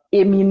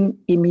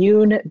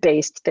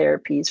immune-based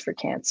therapies for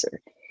cancer.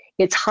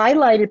 It's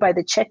highlighted by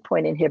the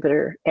checkpoint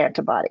inhibitor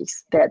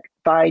antibodies that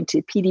bind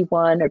to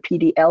PD-1 or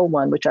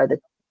PD-L1, which are the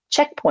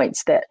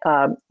checkpoints that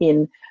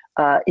in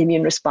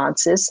immune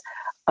responses.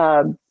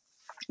 But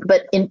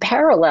in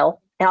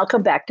parallel, and I'll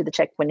come back to the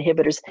checkpoint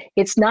inhibitors,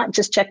 it's not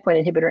just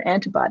checkpoint inhibitor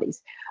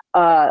antibodies.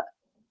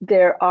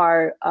 There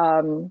are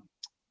a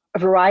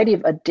variety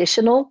of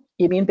additional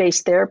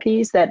immune-based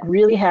therapies that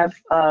really have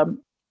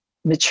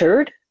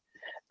matured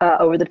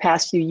over the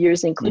past few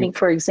years, including,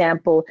 for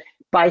example,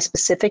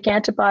 bispecific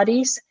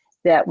antibodies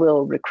that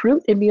will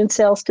recruit immune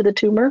cells to the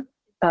tumor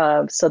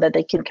so that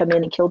they can come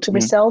in and kill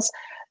tumor cells.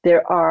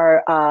 There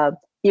are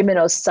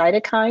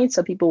immunocytokines,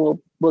 so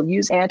people will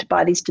use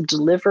antibodies to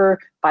deliver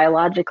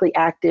biologically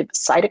active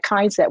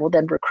cytokines that will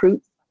then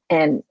recruit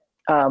and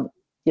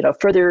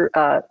further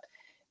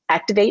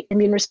activate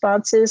immune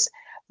responses.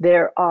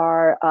 There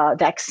are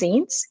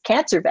vaccines,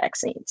 cancer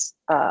vaccines,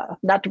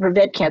 not to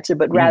prevent cancer,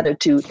 but rather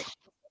to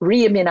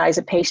re-immunize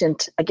a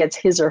patient against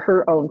his or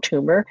her own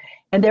tumor.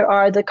 And there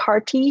are the CAR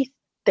T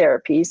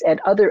therapies and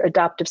other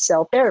adoptive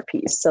cell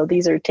therapies. So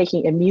these are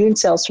taking immune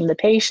cells from the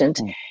patient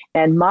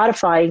and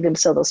modifying them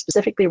so they'll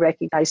specifically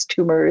recognize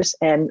tumors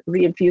and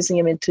reinfusing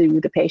them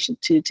into the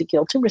patient to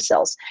kill tumor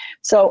cells.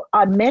 So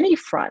on many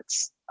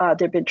fronts, there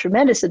have been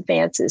tremendous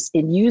advances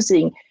in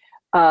using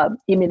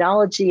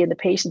immunology in the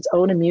patient's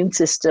own immune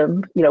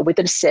system, with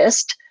an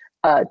assist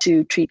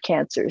to treat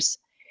cancers.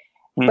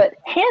 But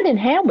hand in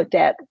hand with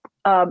that,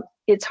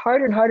 it's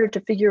harder and harder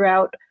to figure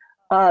out,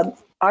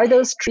 are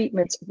those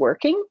treatments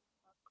working?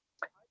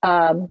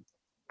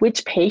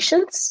 Which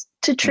patients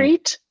to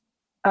treat?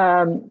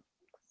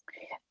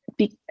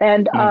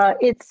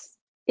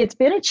 It's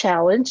been a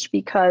challenge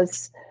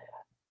because,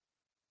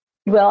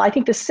 I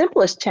think the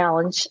simplest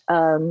challenge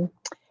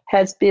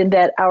has been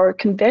that our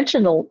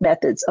conventional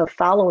methods of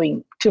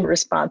following tumor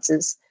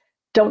responses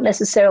don't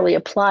necessarily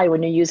apply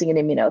when you're using an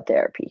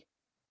immunotherapy.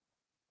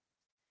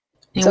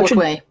 In what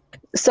way?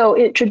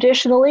 So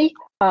traditionally,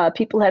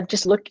 people have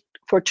just looked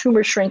for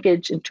tumor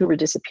shrinkage and tumor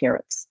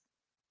disappearance.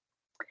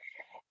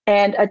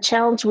 And a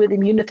challenge with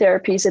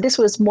immunotherapies, and this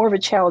was more of a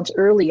challenge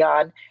early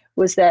on,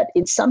 was that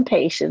in some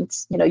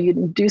patients, you'd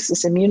induce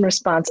this immune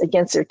response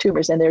against their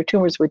tumors, and their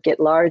tumors would get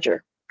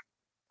larger.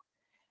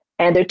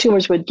 And their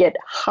tumors would get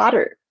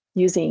hotter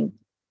using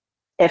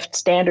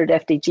standard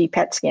FDG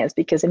PET scans,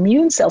 because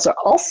immune cells are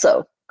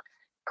also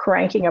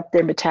cranking up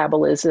their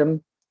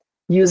metabolism,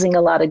 using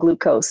a lot of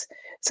glucose.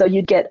 So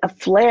you'd get a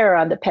flare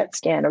on the PET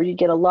scan, or you'd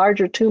get a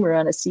larger tumor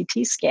on a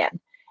CT scan.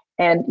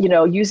 And,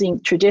 using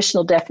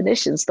traditional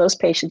definitions, those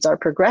patients are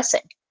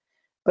progressing.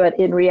 But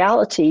in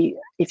reality,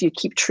 if you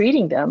keep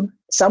treating them,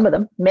 some of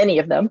them, many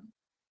of them,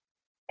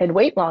 and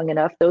wait long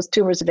enough, those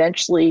tumors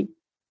eventually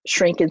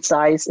shrink in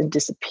size and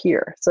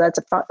disappear. So that's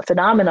a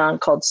phenomenon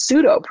called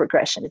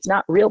pseudo-progression. It's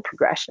not real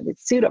progression,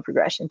 it's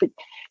pseudo-progression. But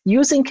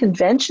using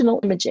conventional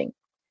imaging,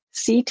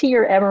 CT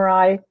or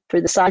MRI for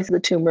the size of the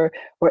tumor,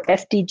 or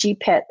FDG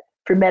PET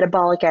for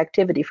metabolic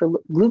activity, for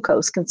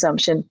glucose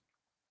consumption,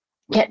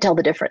 can't tell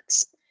the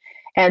difference.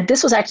 And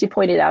this was actually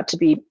pointed out to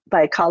be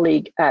by a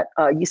colleague at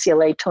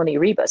UCLA, Tony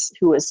Ribas,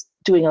 who was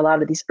doing a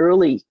lot of these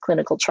early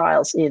clinical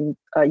trials in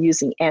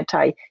using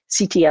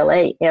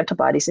anti-CTLA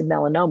antibodies in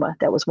melanoma.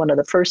 That was one of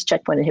the first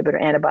checkpoint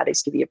inhibitor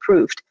antibodies to be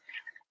approved.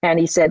 And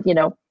he said,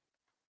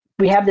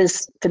 we have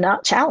this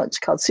challenge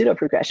called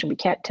pseudoprogression. We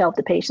can't tell if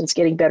the patient's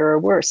getting better or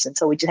worse. And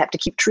so we just have to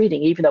keep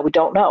treating, even though we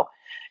don't know.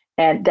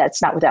 And that's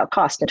not without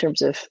cost in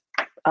terms of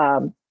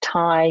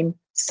time,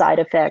 side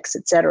effects,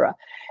 et cetera.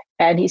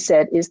 And he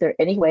said, is there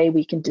any way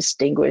we can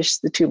distinguish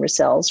the tumor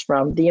cells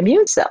from the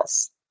immune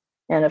cells?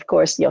 And of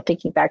course,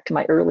 thinking back to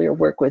my earlier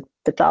work with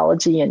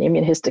pathology and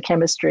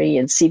immunohistochemistry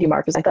and CD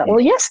markers, I thought, well,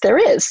 yes, there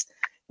is.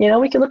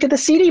 We can look at the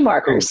CD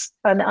markers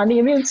on the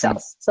immune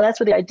cells. So that's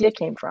where the idea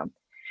came from.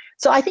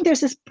 So I think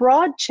there's this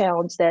broad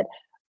challenge that,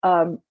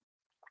 and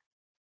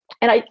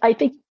I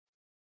think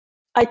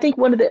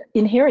one of the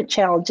inherent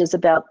challenges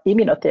about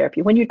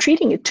immunotherapy, when you're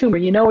treating a tumor,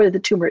 you know where the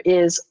tumor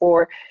is,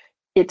 or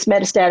it's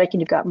metastatic and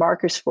you've got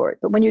markers for it.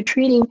 But when you're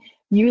treating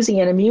using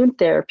an immune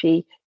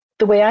therapy,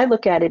 the way I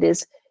look at it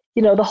is,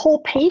 the whole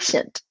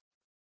patient,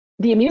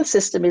 the immune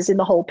system is in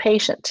the whole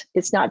patient.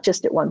 It's not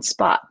just at one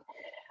spot.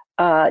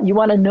 You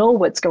want to know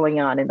what's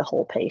going on in the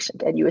whole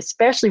patient. And you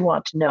especially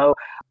want to know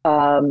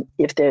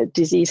if the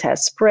disease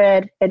has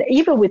spread. And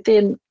even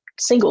within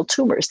single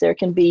tumors, there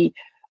can be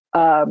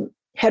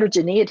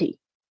heterogeneity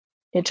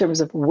in terms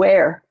of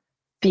where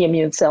the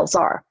immune cells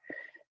are.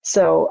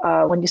 So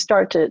when you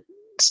start to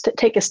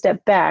take a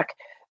step back,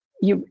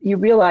 you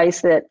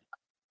realize that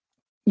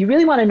you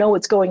really want to know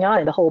what's going on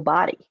in the whole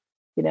body,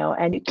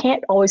 and you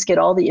can't always get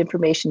all the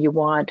information you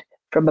want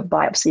from a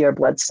biopsy or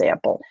blood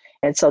sample.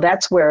 And so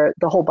that's where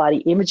the whole body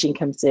imaging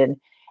comes in.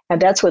 And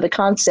that's where the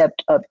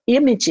concept of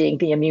imaging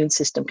the immune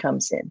system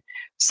comes in.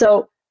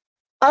 So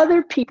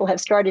other people have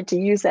started to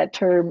use that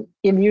term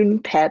immune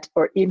PET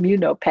or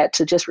immunopet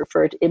to just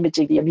refer to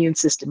imaging the immune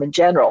system in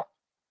general.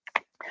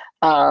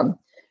 But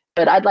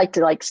I'd like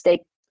to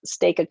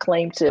stake a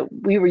claim to,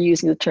 we were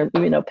using the term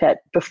immunopet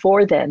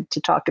before then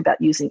to talk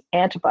about using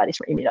antibodies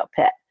for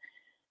immunopet.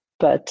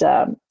 But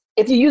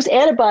if you use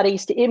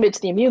antibodies to image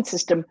the immune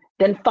system,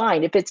 then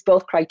fine, if it's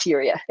both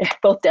criteria,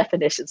 both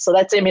definitions. So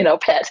that's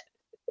immunopet.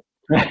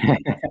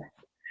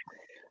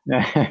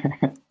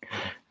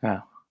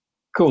 Yeah.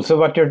 Cool. So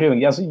what you're doing,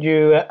 yes,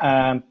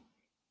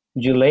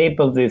 you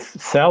label these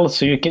cells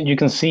so you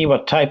can see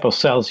what type of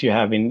cells you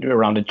have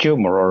around the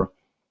tumor, or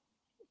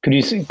could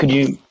you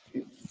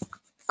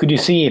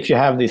see if you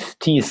have these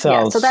T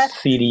cells,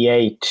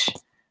 CD8?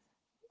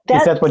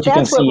 Is that what you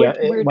can see when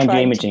you're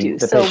imaging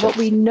the patient? So what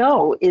we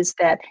know is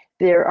that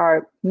there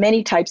are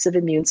many types of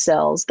immune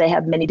cells. They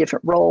have many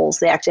different roles.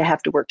 They actually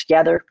have to work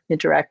together,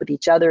 interact with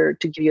each other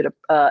to give you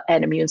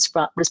an immune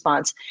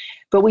response.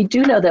 But we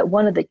do know that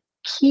one of the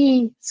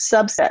key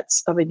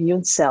subsets of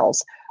immune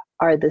cells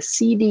are the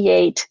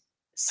CD8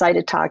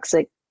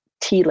 cytotoxic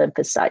T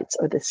lymphocytes,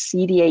 or the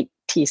CD8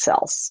 T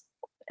cells.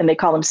 And they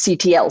call them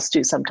CTLs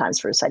too sometimes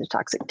for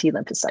cytotoxic T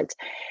lymphocytes,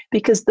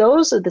 because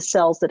those are the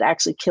cells that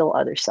actually kill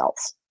other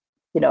cells.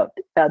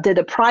 They're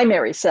the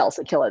primary cells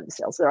that kill other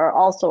cells. There are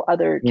also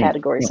other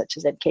categories such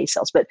as NK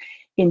cells, but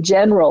in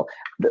general,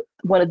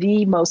 one of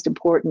the most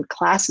important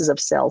classes of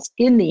cells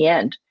in the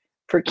end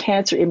for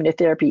cancer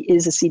immunotherapy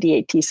is a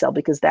CD8 T cell,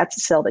 because that's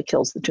the cell that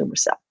kills the tumor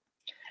cell.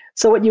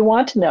 So what you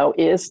want to know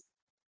is,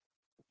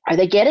 are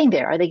they getting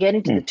there? Are they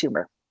getting to the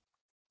tumor?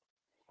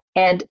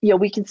 And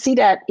we can see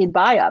that in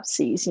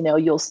biopsies.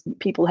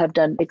 People have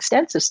done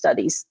extensive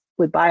studies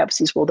with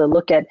biopsies where they'll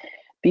look at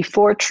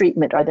before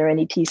treatment. Are there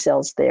any T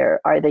cells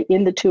there? Are they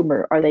in the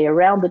tumor? Are they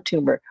around the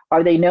tumor?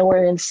 Are they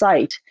nowhere in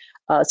sight?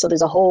 So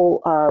there's a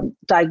whole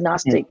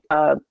diagnostic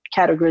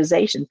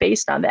categorization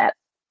based on that.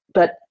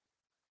 But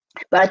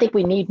I think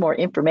we need more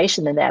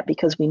information than that,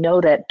 because we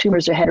know that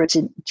tumors are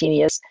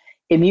heterogeneous,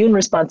 immune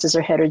responses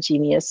are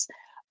heterogeneous.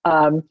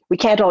 We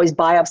can't always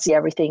biopsy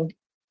everything.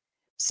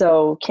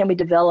 So can we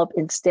develop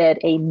instead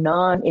a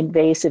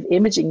non-invasive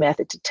imaging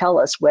method to tell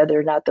us whether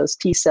or not those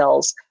T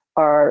cells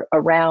are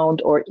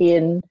around or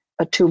in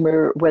a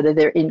tumor, whether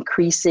they're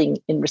increasing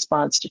in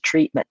response to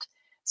treatment?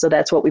 So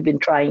that's what we've been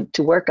trying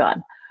to work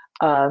on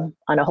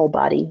a whole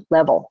body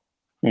level.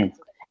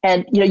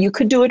 And you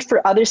could do it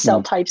for other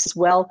cell types as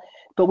well,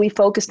 but we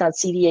focused on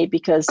CD8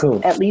 because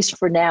at least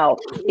for now,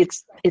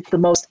 it's the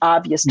most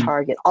obvious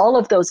target. All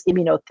of those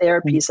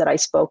immunotherapies that I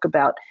spoke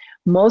about,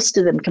 most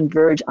of them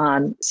converge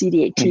on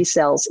CD8 T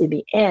cells in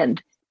the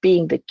end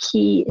being the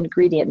key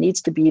ingredient,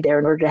 needs to be there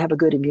in order to have a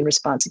good immune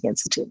response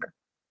against the tumor.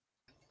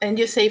 And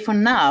you say for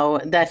now,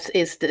 that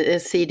is the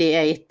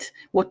CD8.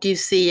 What do you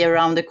see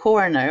around the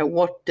corner?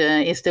 What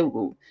is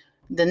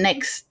the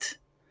next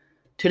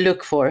to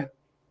look for?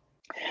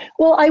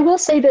 Well, I will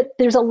say that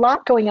there's a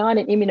lot going on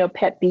in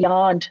immunopet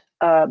beyond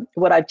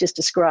what I've just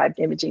described,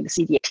 imaging the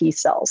CD8 T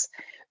cells.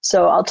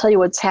 So I'll tell you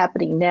what's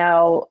happening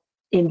now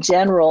in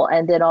general,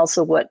 and then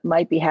also what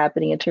might be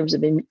happening in terms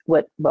of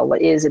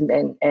what is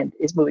and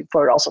is moving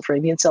forward also for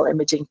immune cell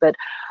imaging. But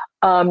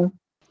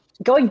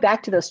going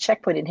back to those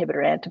checkpoint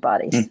inhibitor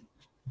antibodies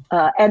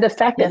and the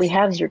fact that we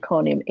have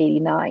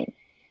zirconium-89,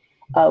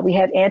 we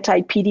have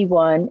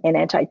anti-PD-1 and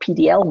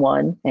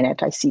anti-PDL1 and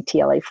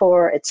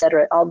anti-CTLA4, et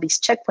cetera, all these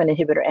checkpoint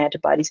inhibitor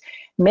antibodies,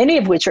 many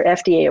of which are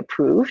FDA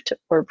approved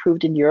or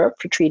approved in Europe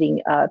for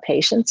treating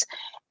patients.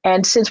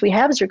 And since we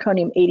have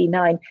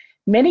zirconium-89,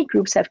 many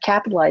groups have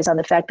capitalized on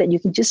the fact that you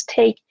can just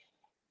take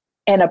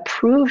an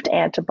approved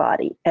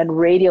antibody and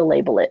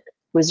radiolabel it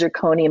with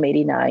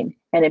zirconium-89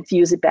 and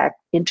infuse it back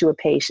into a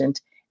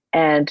patient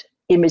and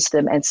image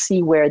them and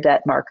see where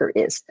that marker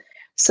is.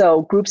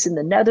 So groups in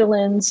the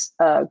Netherlands,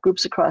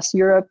 groups across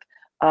Europe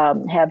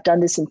have done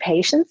this in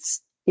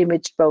patients,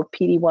 imaged both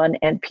PD-1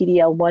 and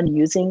PDL1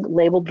 using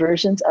labeled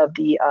versions of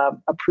the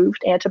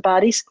approved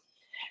antibodies.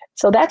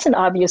 So that's an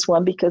obvious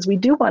one, because we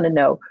do want to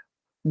know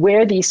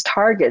where these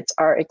targets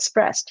are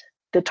expressed,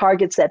 the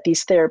targets that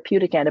these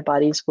therapeutic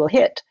antibodies will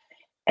hit.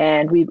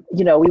 And we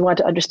want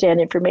to understand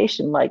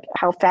information like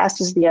how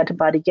fast is the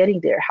antibody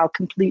getting there? How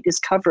complete is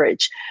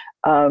coverage?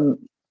 How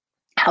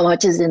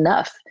much is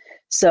enough?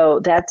 So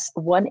that's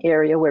one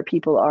area where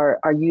people are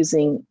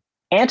using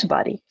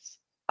antibodies,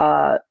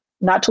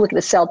 not to look at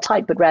a cell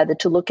type, but rather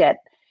to look at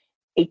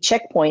a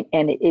checkpoint,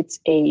 and it's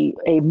a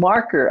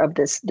marker of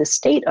the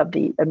state of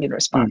the immune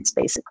response,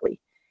 basically.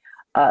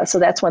 So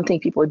that's one thing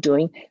people are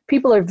doing.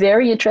 People are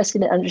very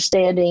interested in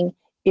understanding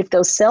if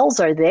those cells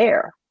are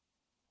there.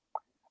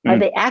 Are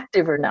they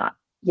active or not?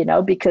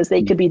 Because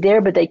they could be there,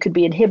 but they could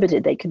be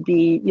inhibited. They could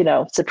be,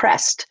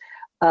 suppressed.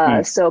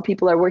 So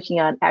people are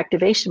working on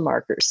activation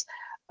markers.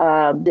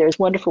 There's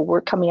wonderful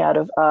work coming out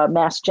of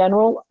Mass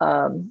General.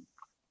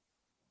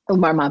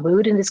 Omar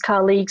Mahmoud and his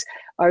colleagues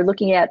are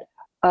looking at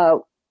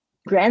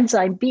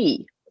granzyme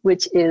B,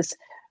 which is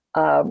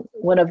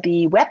one of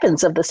the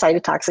weapons of the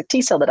cytotoxic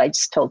T cell that I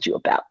just told you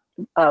about.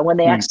 When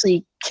they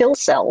actually kill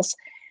cells,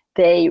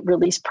 they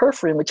release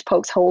perforin, which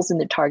pokes holes in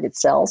the target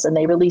cells, and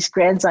they release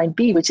granzyme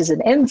B, which is an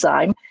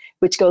enzyme,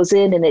 which goes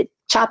in and it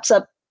chops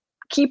up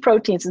key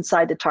proteins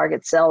inside the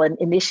target cell and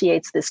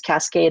initiates this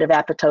cascade of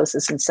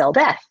apoptosis and cell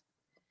death.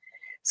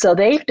 So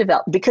they've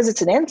developed, because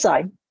it's an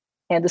enzyme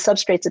and the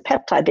substrate's a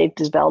peptide, they've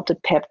developed a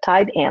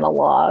peptide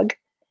analog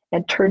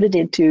and turned it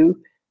into,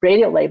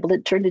 radiolabeled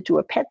it, turned it into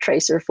a PET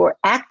tracer for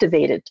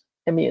activated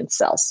immune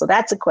cells. So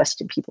that's a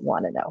question people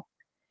want to know.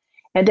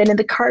 And then in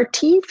the CAR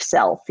T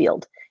cell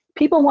field,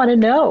 people want to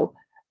know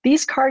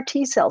these CAR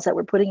T cells that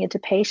we're putting into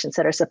patients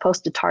that are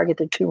supposed to target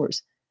their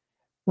tumors,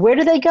 where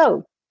do they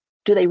go?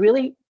 Do they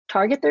really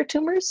target their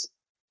tumors?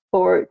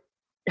 Or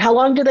how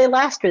long do they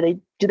last? Do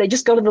they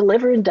just go to the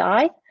liver and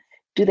die?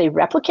 Do they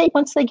replicate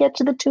once they get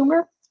to the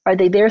tumor? Are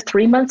they there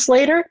 3 months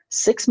later,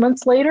 6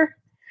 months later?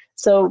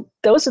 So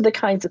those are the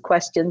kinds of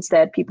questions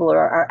that people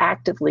are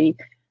actively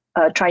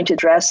trying to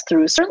address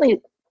through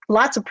certainly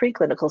lots of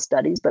preclinical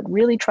studies, but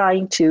really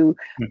trying to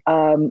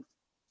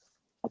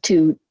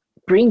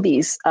bring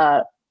these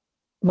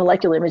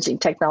molecular imaging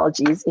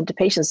technologies into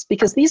patients,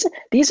 because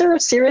these are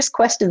serious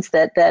questions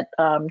that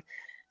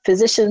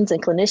physicians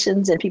and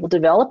clinicians and people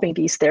developing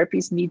these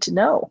therapies need to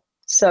know.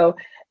 So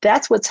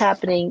that's what's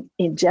happening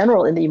in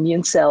general in the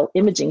immune cell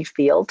imaging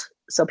field.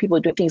 So people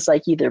are doing things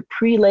like either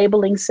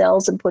pre-labeling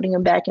cells and putting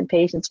them back in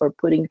patients, or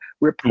putting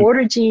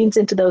reporter genes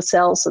into those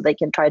cells so they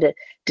can try to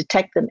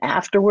detect them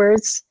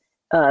afterwards,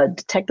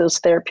 detect those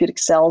therapeutic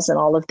cells and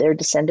all of their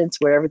descendants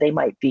wherever they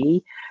might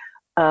be.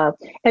 And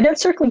then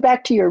circling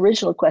back to your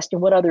original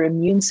question, what other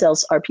immune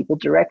cells are people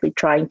directly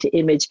trying to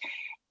image?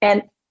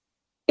 And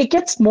it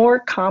gets more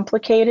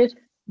complicated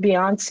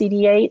beyond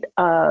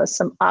CD8.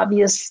 Some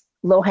obvious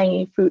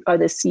low-hanging fruit are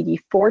the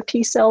CD4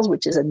 T cells,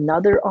 which is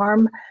another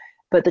arm.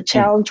 But the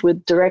challenge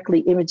with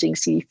directly imaging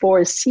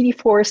CD4 is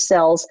CD4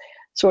 cells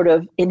sort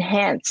of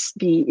enhance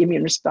the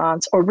immune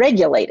response or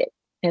regulate it.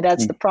 And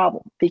that's the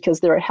problem, because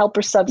there are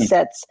helper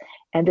subsets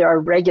and there are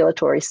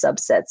regulatory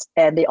subsets,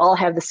 and they all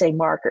have the same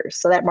markers.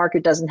 So that marker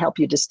doesn't help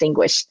you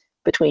distinguish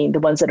between the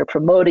ones that are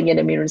promoting an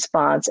immune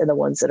response and the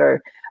ones that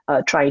are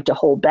trying to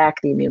hold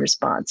back the immune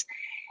response.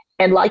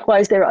 And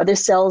likewise, there are other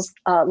cells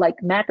like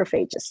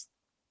macrophages.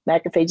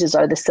 Macrophages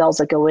are the cells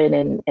that go in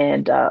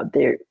and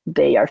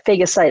they are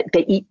phagocytic.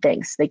 They eat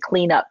things. They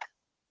clean up.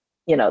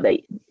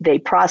 They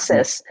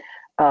process.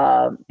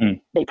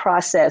 They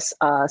process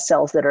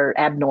cells that are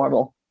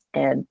abnormal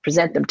and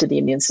present them to the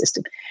immune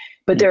system.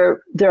 But there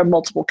are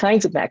multiple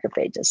kinds of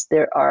macrophages.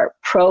 There are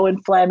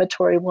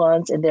pro-inflammatory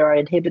ones and there are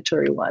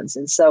inhibitory ones.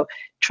 And so,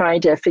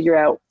 trying to figure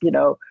out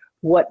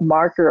what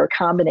marker or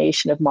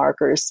combination of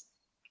markers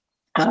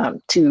are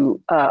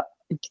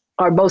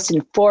most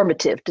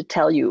informative to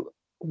tell you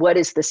what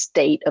is the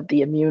state of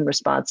the immune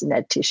response in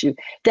that tissue.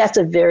 That's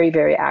a very,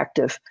 very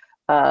active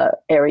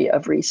area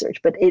of research.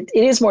 But it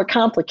is more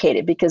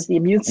complicated because the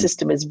immune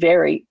system is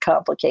very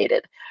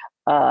complicated.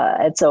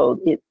 And so,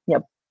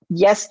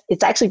 yes,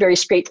 it's actually very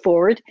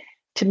straightforward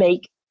to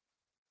make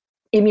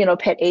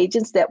immuno-PET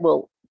agents that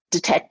will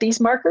detect these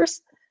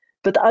markers,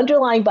 but the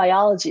underlying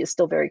biology is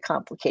still very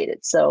complicated.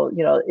 So,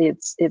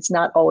 it's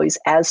not always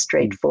as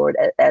straightforward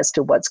as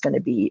to what's going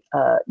to be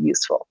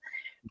useful.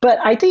 But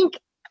I think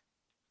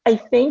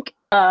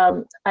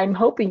I'm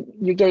hoping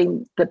you're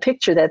getting the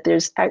picture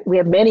that we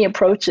have many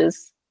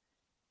approaches,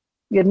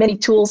 we have many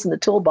tools in the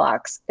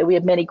toolbox, and we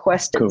have many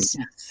questions.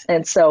 Cool.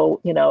 And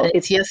so,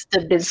 it's just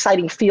an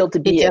exciting field to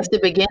be in. It's just the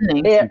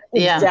beginning. Yeah,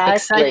 exactly.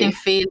 Exciting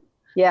field.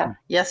 Yeah.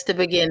 Just the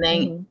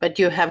beginning, but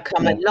you have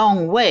come a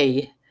long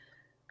way.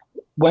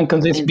 When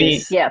can this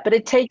be? Yeah, but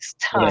it takes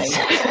time.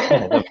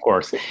 Yes. Of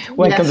course.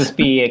 When can this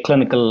be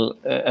clinical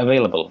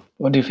available?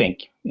 What do you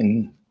think?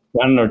 In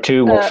 1 or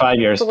 2 or 5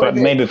 years,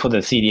 maybe for the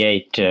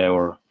CD8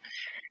 or?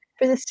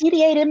 For the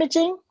CD8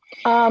 imaging,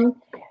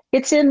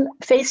 it's in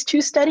phase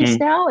 2 studies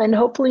now, and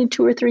hopefully in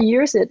 2 or 3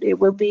 years it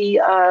will be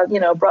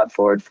brought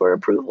forward for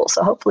approval.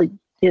 So hopefully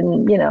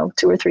in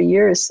 2 or 3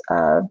 years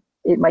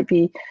it might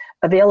be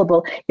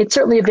available. It's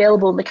certainly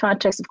available in the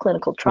context of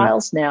clinical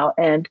trials now,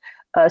 and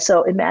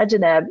so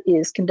ImaginAb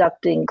is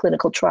conducting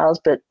clinical trials,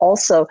 but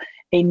also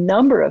a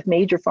number of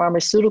major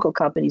pharmaceutical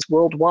companies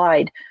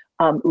worldwide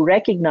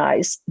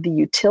recognize the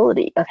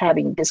utility of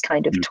having this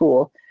kind of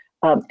tool.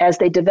 As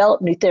they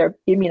develop new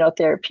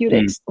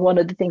immunotherapeutics, one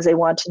of the things they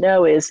want to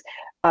know is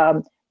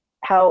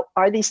how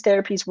are these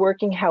therapies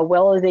working? How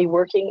well are they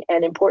working?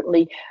 And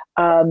importantly,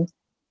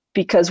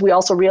 because we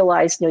also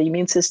realize the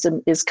immune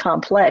system is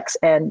complex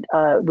and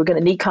we're going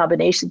to need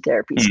combination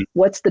therapies.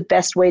 What's the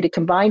best way to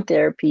combine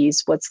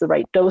therapies? What's the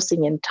right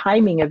dosing and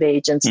timing of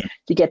agents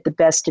to get the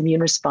best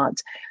immune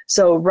response?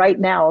 So right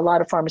now, a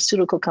lot of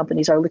pharmaceutical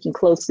companies are looking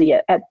closely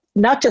at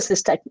not just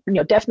this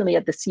definitely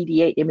at the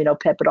CD8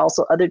 immuno-PET, but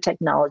also other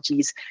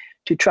technologies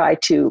to try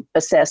to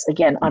assess,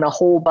 again, on a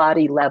whole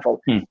body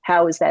level,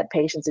 how is that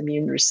patient's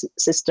immune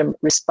system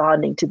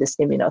responding to this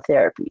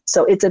immunotherapy?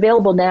 So it's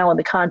available now in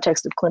the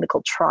context of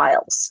clinical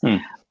trials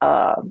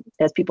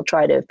as people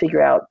try to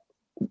figure out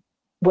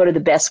what are the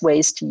best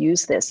ways to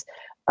use this.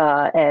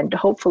 And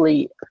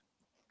hopefully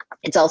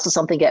it's also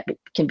something that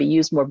can be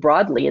used more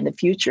broadly in the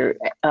future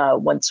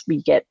once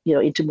we get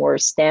into more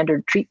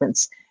standard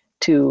treatments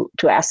to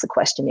ask the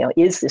question,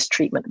 is this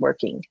treatment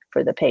working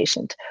for the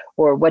patient?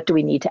 Or what do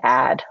we need to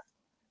add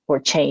or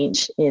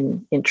change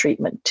in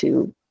treatment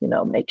to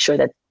make sure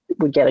that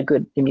we get a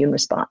good immune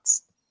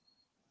response?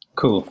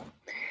 Cool.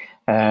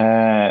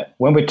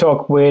 When we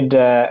talked with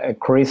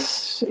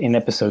Chris in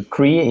episode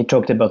 3, he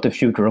talked about the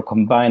future of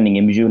combining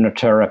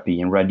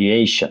immunotherapy and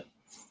radiation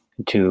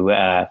to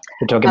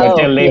talk about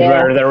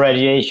deliver the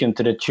radiation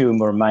to the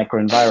tumor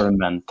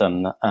microenvironment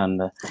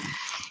and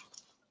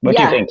what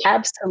do you think?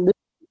 Absolutely.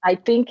 I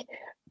think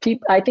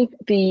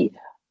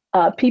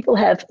people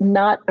have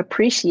not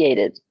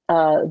appreciated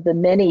the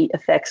many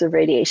effects of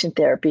radiation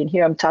therapy. And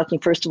here I'm talking,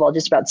 first of all,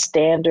 just about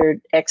standard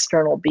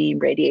external beam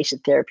radiation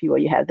therapy, where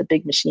you have the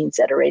big machines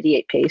that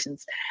irradiate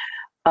patients.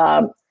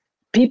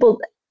 People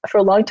for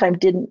a long time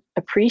didn't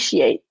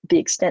appreciate the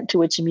extent to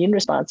which immune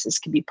responses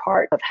can be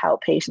part of how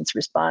patients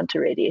respond to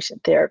radiation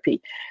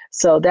therapy.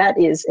 So that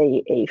is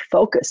a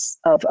focus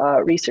of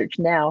research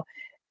now.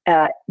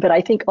 But I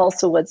think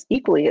also what's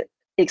equally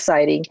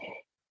exciting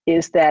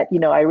is that,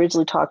 I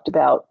originally talked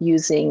about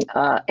using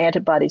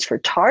antibodies for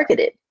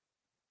targeted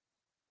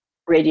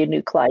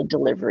radionuclide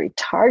delivery,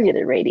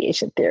 targeted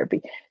radiation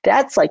therapy.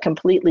 That's like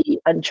completely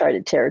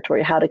uncharted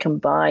territory, how to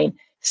combine,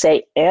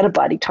 say,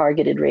 antibody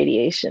targeted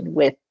radiation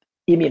with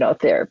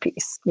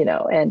immunotherapies,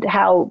 and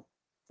how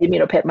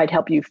ImmunoPET might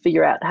help you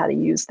figure out how to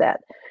use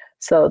that.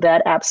 So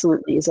that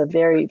absolutely is a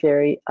very,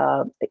 very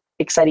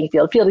exciting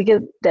field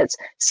that's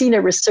seen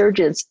a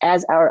resurgence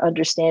as our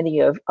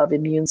understanding of the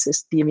immune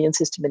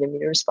system and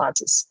immune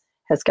responses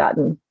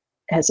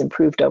has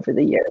improved over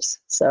the years.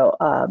 So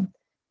I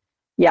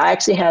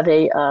actually have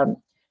a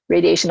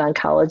radiation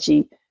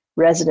oncology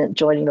resident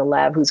joining the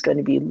lab who's going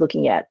to be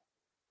looking at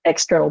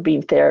external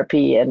beam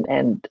therapy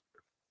and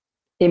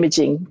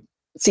imaging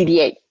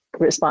CD8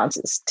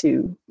 responses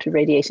to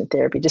radiation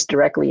therapy, just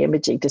directly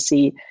imaging to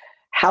see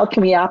how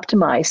can we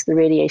optimize the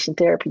radiation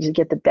therapy to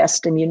get the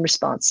best immune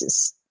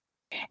responses.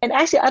 And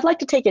actually, I'd like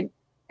to take an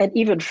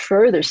even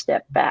further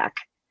step back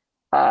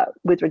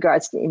with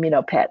regards to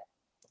ImmunoPET.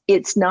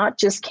 It's not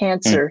just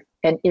cancer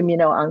and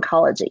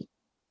immuno-oncology.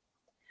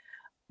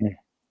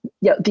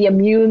 The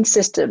immune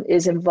system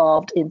is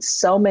involved in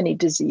so many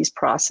disease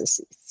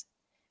processes.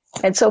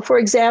 And so, for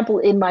example,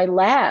 in my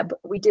lab,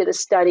 we did a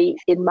study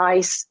in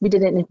mice. We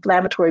did an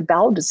inflammatory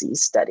bowel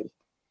disease study.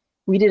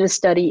 We did a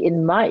study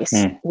in mice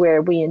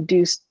where we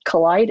induced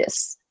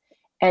colitis.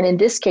 And in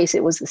this case,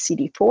 it was the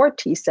CD4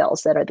 T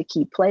cells that are the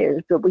key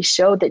players. But we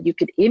showed that you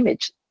could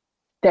image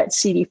that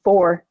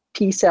CD4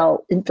 T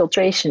cell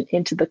infiltration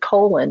into the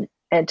colon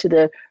and to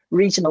the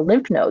regional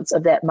lymph nodes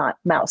of that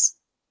mouse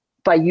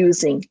by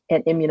using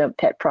an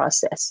ImmunoPET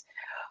process.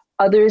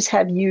 Others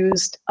have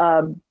used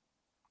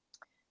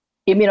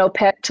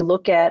ImmunoPET to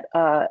look at,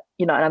 and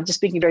I'm just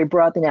speaking very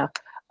broadly now,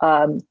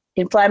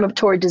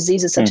 inflammatory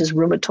diseases such as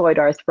rheumatoid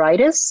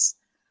arthritis,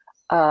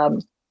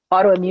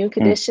 autoimmune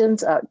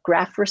conditions,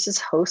 graft versus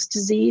host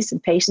disease in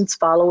patients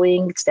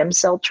following stem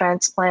cell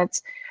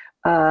transplants.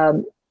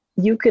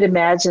 You could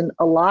imagine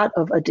a lot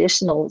of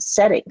additional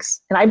settings.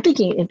 And I'm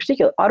thinking in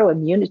particular,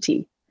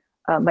 autoimmunity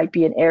might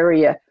be an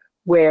area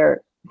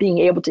where being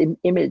able to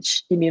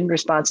image immune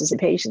responses in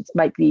patients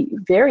might be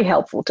very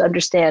helpful to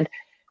understand,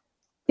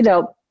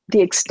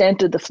 the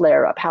extent of the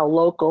flare-up, how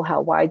local,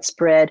 how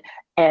widespread,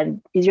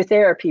 and is your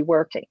therapy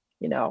working?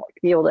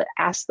 Be able to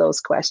ask those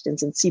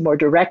questions and see more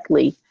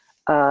directly,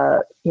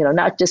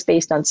 not just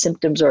based on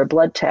symptoms or a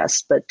blood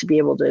test, but to be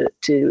able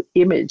to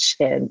image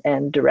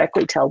and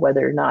directly tell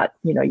whether or not,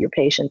 your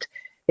patient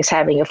is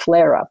having a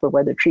flare-up or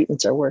whether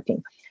treatments are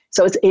working.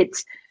 So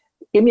it's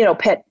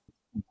ImmunoPET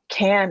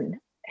can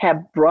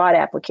have broad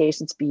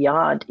applications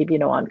beyond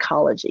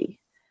immuno-oncology.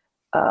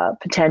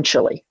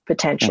 Potentially.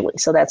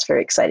 So that's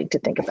very exciting to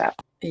think about.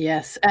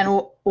 Yes,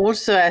 and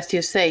also, as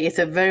you say, it's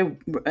a very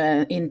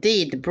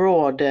indeed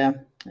broad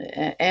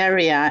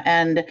area.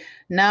 And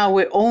now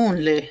we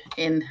only,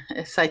 in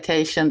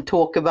citation,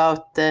 talk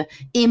about the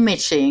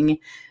imaging,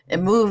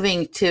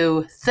 moving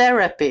to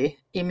therapy,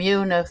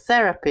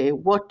 immunotherapy.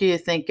 What do you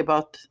think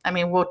about?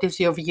 What is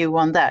your view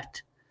on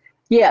that?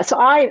 Yeah, so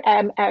I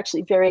am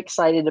actually very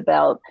excited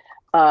about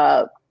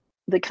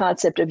the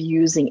concept of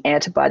using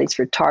antibodies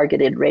for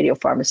targeted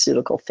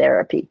radiopharmaceutical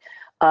therapy.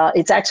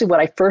 It's actually what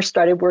I first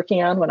started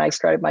working on when I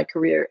started my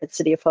career at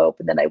City of Hope,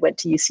 and then I went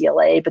to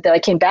UCLA. But then I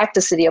came back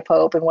to City of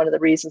Hope, and one of the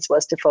reasons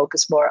was to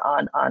focus more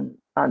on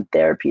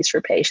therapies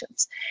for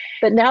patients.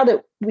 But now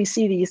that we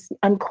see these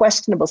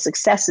unquestionable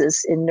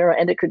successes in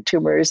neuroendocrine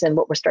tumors and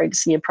what we're starting to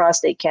see in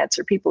prostate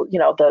cancer, people,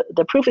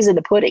 the proof is in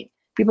the pudding.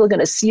 People are going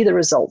to see the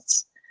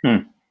results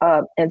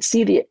and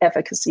see the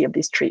efficacy of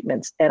these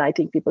treatments. And I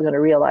think people are going to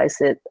realize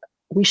that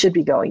we should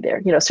be going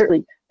there.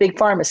 Certainly Big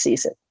Pharma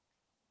sees it.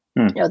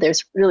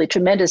 There's really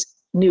tremendous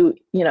new,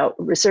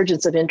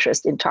 resurgence of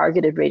interest in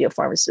targeted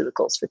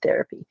radiopharmaceuticals for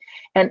therapy.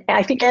 And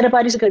I think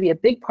antibodies are going to be a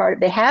big part.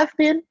 They have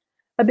been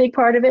a big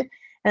part of it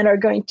and are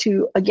going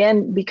to,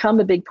 again, become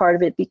a big part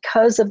of it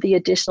because of the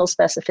additional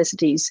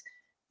specificities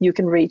you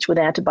can reach with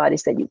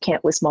antibodies that you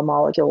can't with small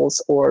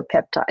molecules or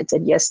peptides.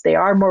 And yes, they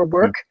are more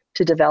work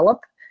to develop,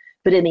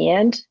 but in the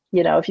end,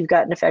 if you've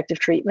got an effective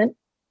treatment,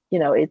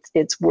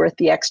 it's worth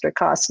the extra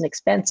cost and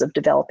expense of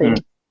developing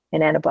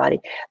an antibody.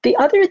 The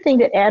other thing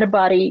that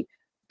antibody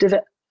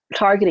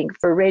targeting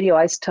for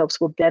radioisotopes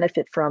will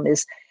benefit from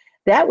is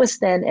that was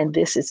then and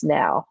this is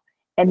now.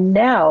 And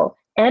now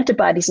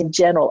antibodies in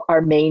general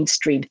are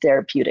mainstream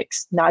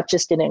therapeutics, not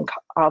just in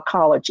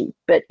oncology,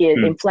 but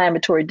in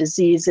inflammatory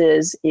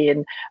diseases,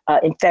 in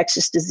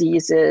infectious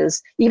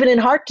diseases, even in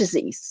heart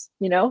disease.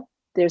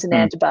 There's an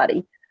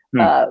antibody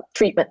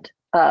treatment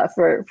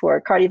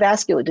for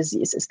cardiovascular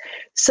diseases.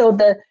 So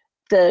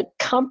the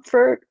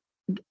comfort,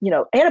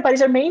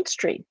 antibodies are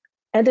mainstream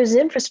and there's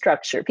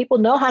infrastructure. People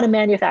know how to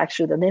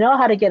manufacture them. They know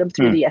how to get them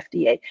through the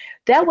FDA.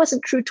 That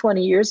wasn't true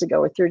 20 years ago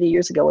or 30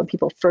 years ago when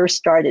people first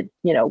started,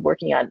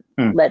 working on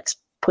let's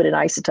put an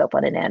isotope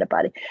on an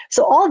antibody.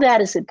 So all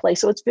that is in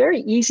place. So it's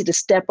very easy to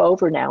step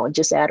over now and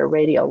just add a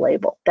radio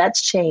label.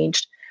 That's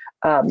changed.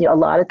 A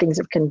lot of things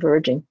are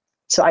converging.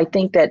 So I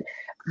think that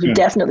you're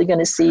definitely going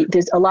to see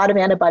there's a lot of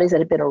antibodies that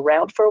have been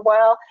around for a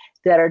while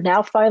that are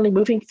now finally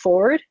moving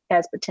forward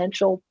as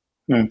potential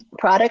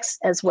products,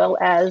 as well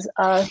as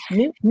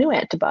new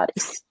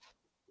antibodies.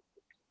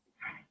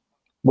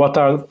 What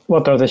are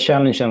the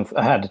challenges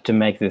ahead to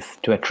make this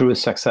to a true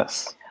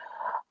success?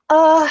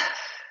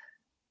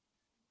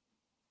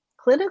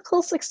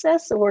 Clinical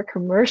success or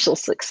commercial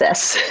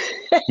success?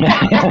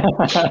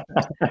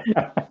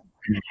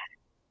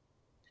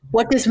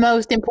 What is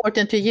most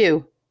important to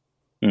you?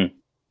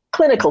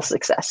 Clinical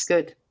success.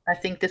 Good. I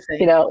think the same.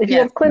 You know, if you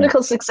have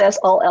clinical success,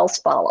 all else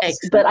follows.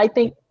 Excellent. But I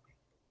think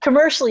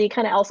commercially, you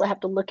kind of also have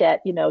to look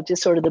at, you know,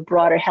 just sort of the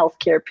broader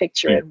healthcare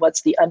picture and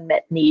what's the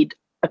unmet need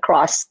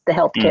across the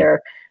healthcare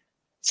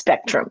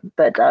spectrum.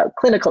 But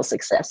clinical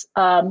success,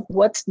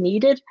 what's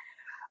needed?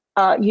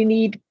 You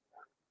need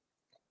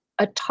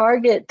a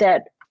target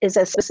that is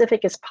as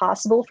specific as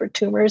possible for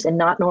tumors and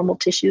not normal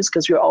tissues,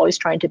 because you're always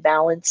trying to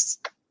balance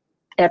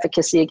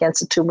efficacy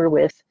against a tumor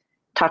with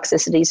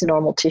toxicities in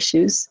normal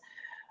tissues.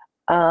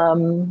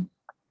 And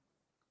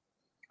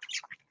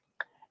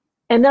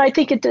then I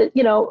think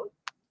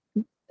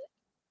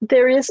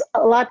there is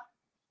a lot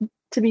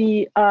to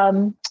be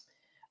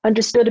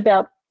understood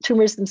about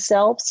tumors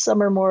themselves.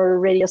 Some are more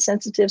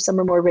radiosensitive, some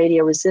are more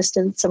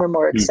radioresistant, some are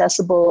more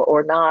accessible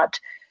or not.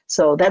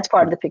 So that's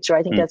part of the picture.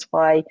 I think that's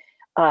why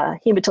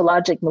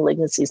hematologic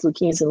malignancies,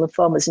 leukemias and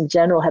lymphomas in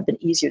general have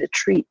been easier to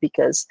treat,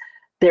 because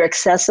they're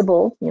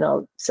accessible. You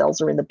know,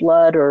 cells are in the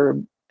blood or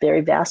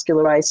very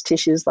vascularized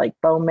tissues like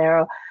bone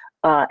marrow,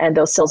 and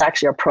those cells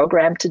actually are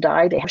programmed to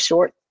die. They have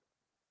short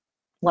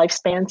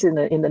lifespans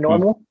in the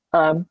normal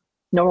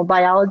normal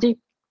biology.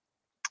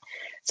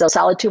 So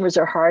solid tumors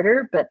are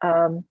harder, but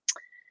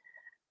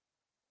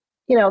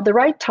you know, the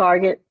right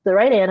target, the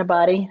right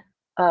antibody,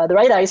 the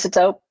right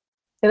isotope,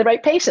 and the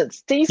right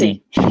patients. It's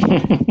easy.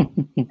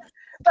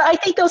 But I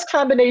think those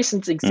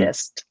combinations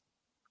exist.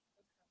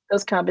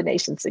 Those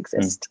combinations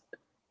exist.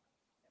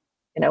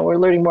 You know, we're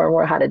learning more and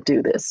more how to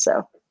do this.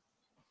 So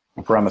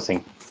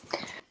promising.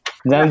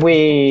 Then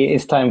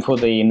it's time for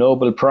the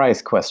Nobel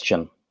Prize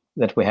question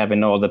that we have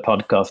in all the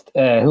podcast.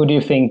 Who do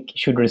you think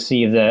should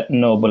receive the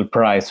Nobel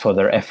Prize for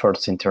their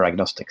efforts in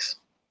theragnostics?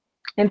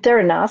 In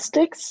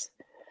theragnostics?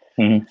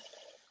 I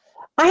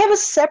have a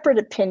separate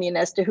opinion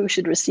as to who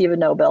should receive a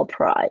Nobel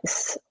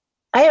Prize.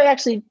 I have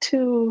actually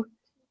two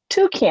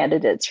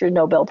candidates for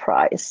Nobel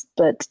Prize,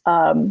 but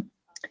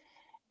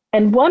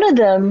and one of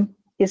them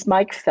is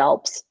Mike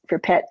Phelps for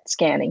PET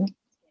scanning,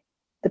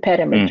 the PET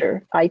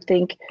imager. I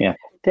think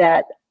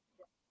that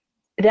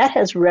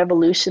has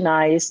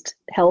revolutionized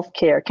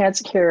healthcare,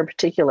 cancer care in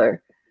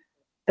particular,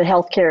 but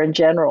healthcare in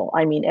general.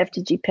 I mean,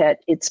 FDG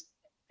PET, it's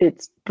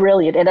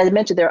brilliant. And as I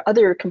mentioned, there are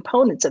other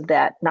components of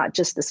that, not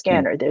just the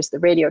scanner. There's the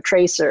radio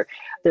tracer.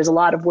 There's a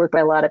lot of work by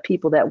a lot of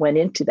people that went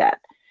into that.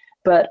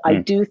 But I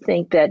do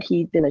think that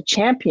he's been a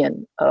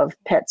champion of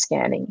PET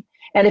scanning.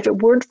 And if it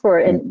weren't for,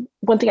 and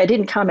one thing I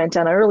didn't comment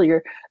on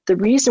earlier, the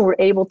reason we're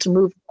able to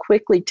move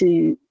quickly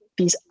to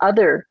these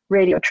other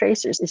radio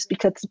tracers is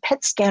because the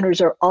PET scanners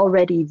are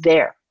already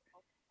there.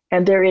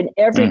 And they're in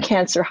every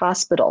cancer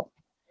hospital.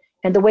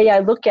 And the way I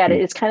look at it,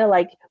 it's kind of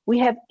like we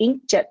have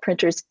inkjet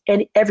printers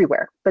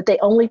everywhere, but they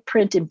only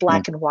print in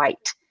black and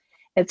white.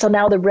 And so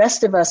now the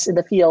rest of us in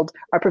the field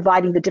are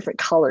providing the different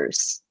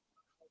colors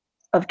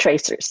of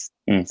tracers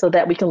so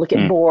that we can look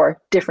at more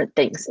different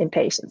things in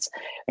patients.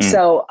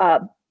 So,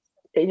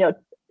 you know,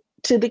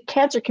 to the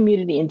cancer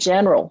community in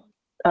general,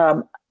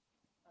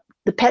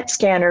 the PET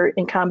scanner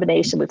in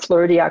combination with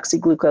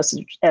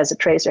fluorodeoxyglucose as a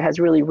tracer has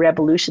really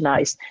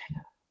revolutionized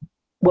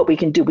what we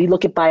can do. We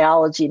look at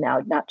biology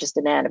now, not just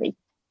anatomy.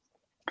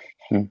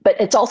 But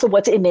it's also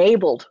what's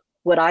enabled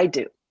what I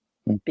do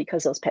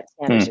because those PET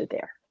scanners are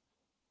there.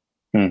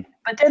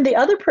 But then the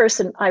other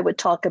person I would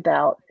talk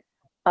about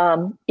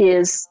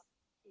is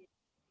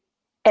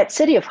at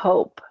City of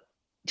Hope,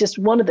 just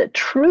one of the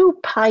true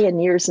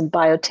pioneers in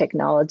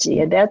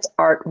biotechnology, and that's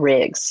Art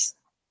Riggs.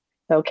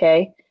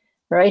 Okay,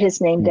 write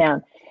his name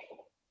down.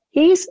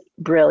 He's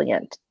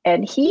brilliant.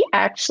 And he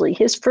actually,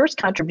 his first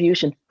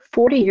contribution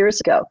 40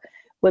 years ago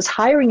was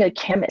hiring a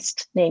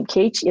chemist named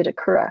Keiichi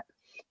Itakura,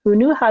 who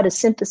knew how to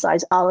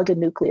synthesize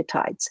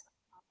oligonucleotides.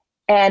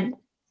 And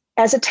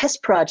as a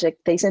test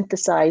project, they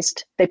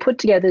put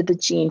together the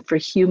gene for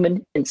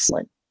human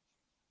insulin.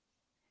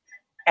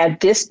 And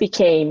this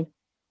became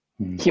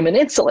human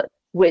insulin,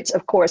 which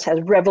of course has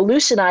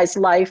revolutionized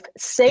life,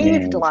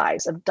 saved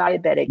lives of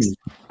diabetics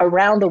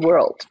around the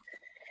world.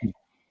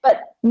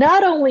 But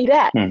not only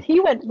that, he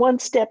went one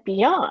step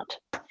beyond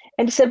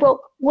and he said,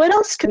 well, what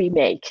else could we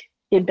make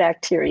in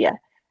bacteria?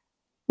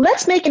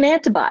 Let's make an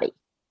antibody.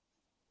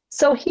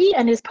 So he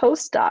and his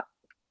postdoc,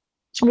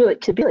 Shmulik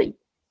Kabili,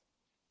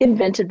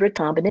 invented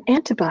recombinant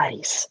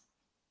antibodies.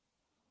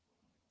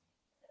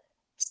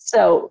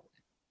 So,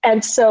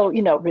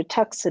 you know,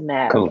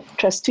 rituximab,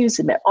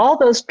 trastuzumab, all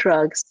those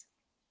drugs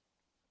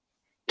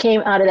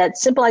came out of that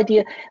simple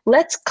idea.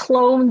 Let's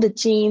clone the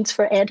genes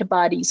for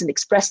antibodies and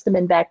express them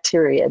in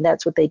bacteria. And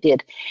that's what they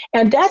did.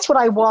 And that's what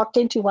I walked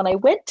into when I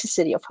went to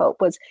City of Hope,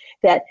 was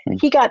that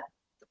he got,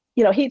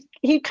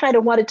 he kind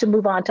of wanted to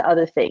move on to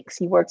other things.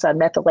 He works on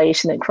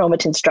methylation and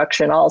chromatin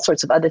structure and all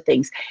sorts of other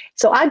things.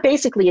 So I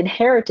basically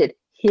inherited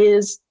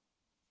his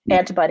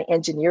antibody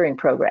engineering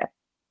program,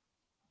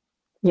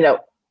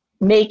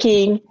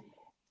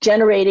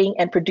 generating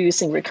and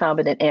producing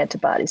recombinant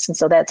antibodies. And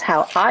so that's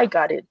how I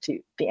got into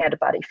the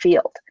antibody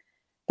field.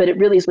 But it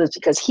really was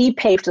because he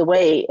paved the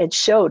way and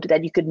showed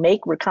that you could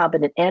make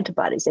recombinant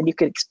antibodies and you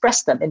could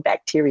express them in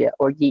bacteria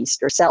or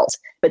yeast or cells.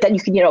 But then you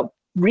can,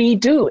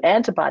 redo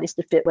antibodies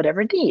to fit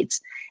whatever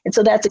needs. And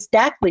so that's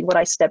exactly what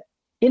I stepped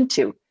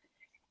into.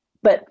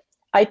 But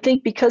I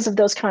think because of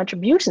those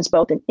contributions,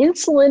 both in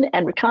insulin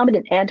and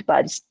recombinant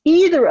antibodies,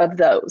 either of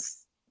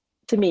those,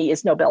 to me,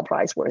 is Nobel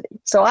Prize worthy.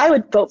 So I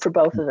would vote for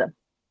both of them.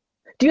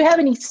 Do you have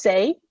any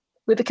say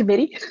with the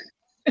committee?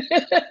 We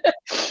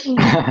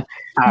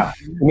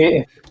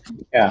need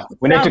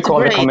to call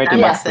the committee.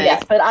 Yes,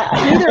 but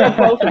either of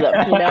both of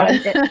them.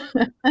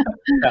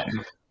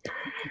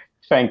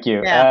 Thank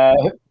you. Yeah.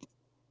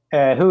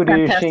 Who do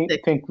you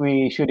think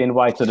we should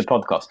invite to the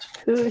podcast?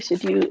 Who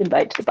should you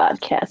invite to the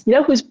podcast? You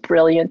know who's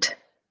brilliant?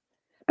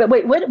 But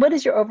wait, what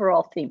is your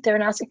overall theme?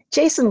 Theranostic?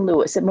 Jason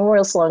Lewis at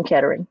Memorial Sloan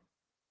Kettering.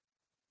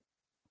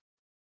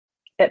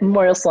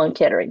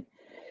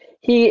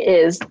 He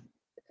is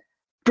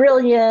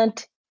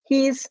brilliant.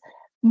 He's,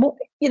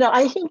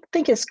 I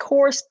think his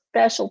core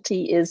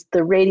specialty is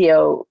the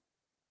radio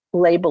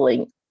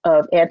labeling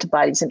of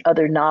antibodies and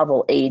other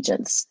novel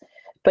agents.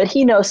 But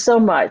he knows so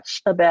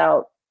much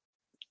about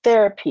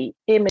therapy,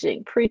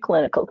 imaging,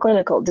 preclinical,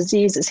 clinical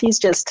diseases. He's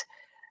just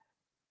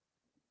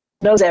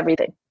knows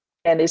everything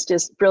and is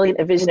just brilliant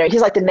and visionary. He's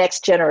like the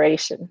next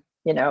generation,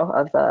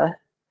 of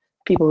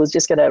people who's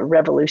just going to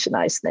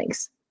revolutionize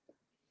things.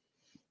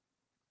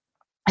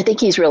 I think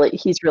he's really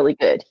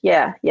good.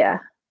 Yeah.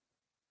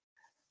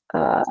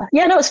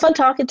 It's fun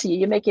talking to you.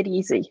 You make it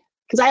easy.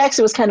 Because I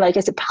actually was kind of like, I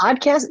said,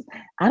 podcast?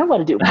 I don't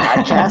want to do a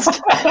podcast.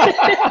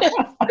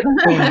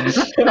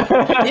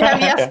 You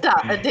have just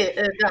done.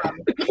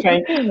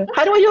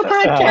 How do I do a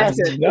podcast?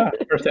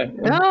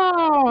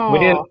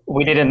 No.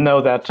 We didn't know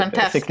that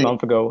Fantastic. 6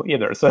 months ago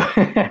either. So,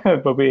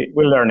 but we're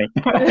learning.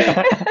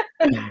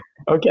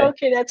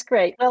 Okay, that's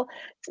great. Well,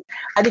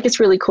 I think it's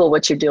really cool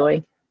what you're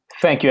doing.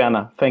 Thank you,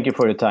 Anna. Thank you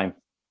for your time.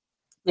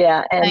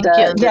 Yeah, and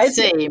it's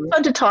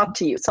fun to talk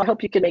to you. So I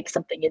hope you can make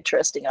something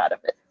interesting out of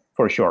it.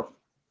 For sure.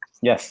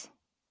 Yes.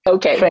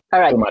 Okay. Thank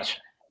All right. you so much.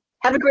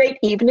 Have a great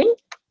evening.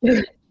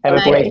 Have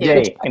a great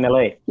day in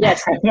LA.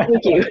 Yes.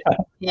 Thank you.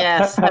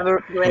 Yes. Have a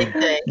great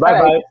day. Bye bye.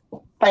 Right.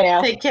 Bye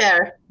now. Take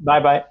care.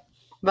 Bye bye.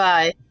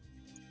 Bye.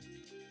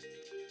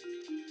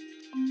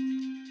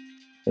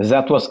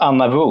 That was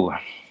Anna Wu.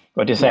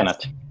 What do you say,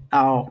 Annette?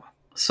 Oh,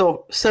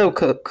 so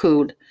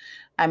cool.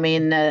 I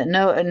mean,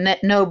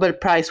 Nobel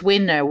Prize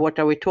winner. What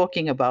are we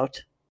talking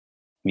about?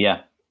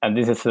 Yeah. And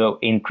this is so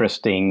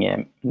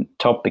interesting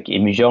topic.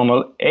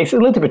 It's a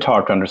little bit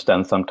hard to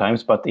understand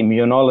sometimes, but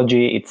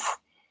immunology, it's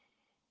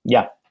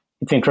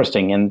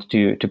interesting, and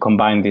to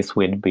combine this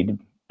with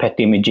PET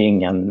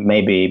imaging and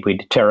maybe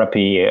with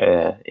therapy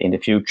in the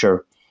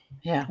future.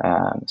 Yeah,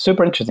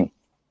 super interesting.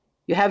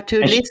 You have to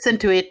listen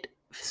to it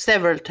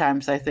several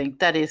times. I think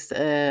that is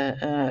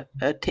a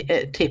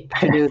tip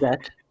to do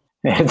that.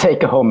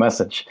 Take a home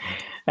message.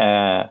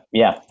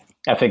 Yeah,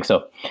 I think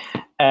so.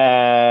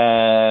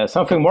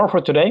 Something more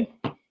for today?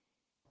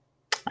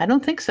 I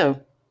don't think so.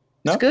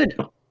 No? It's good.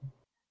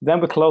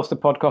 Then we close the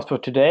podcast for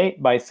today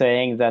by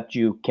saying that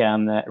you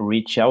can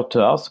reach out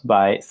to us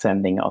by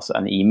sending us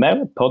an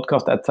email,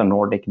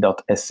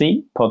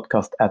 podcast@samnordic.se,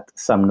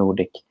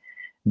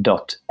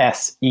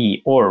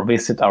 podcast@samnordic.se, or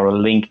visit our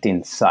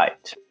LinkedIn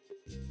site.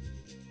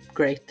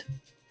 Great.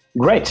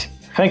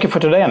 Thank you for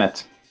today,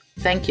 Annette.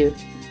 Thank you.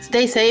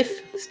 Stay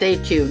safe. Stay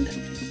tuned.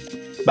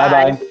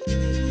 Bye-bye.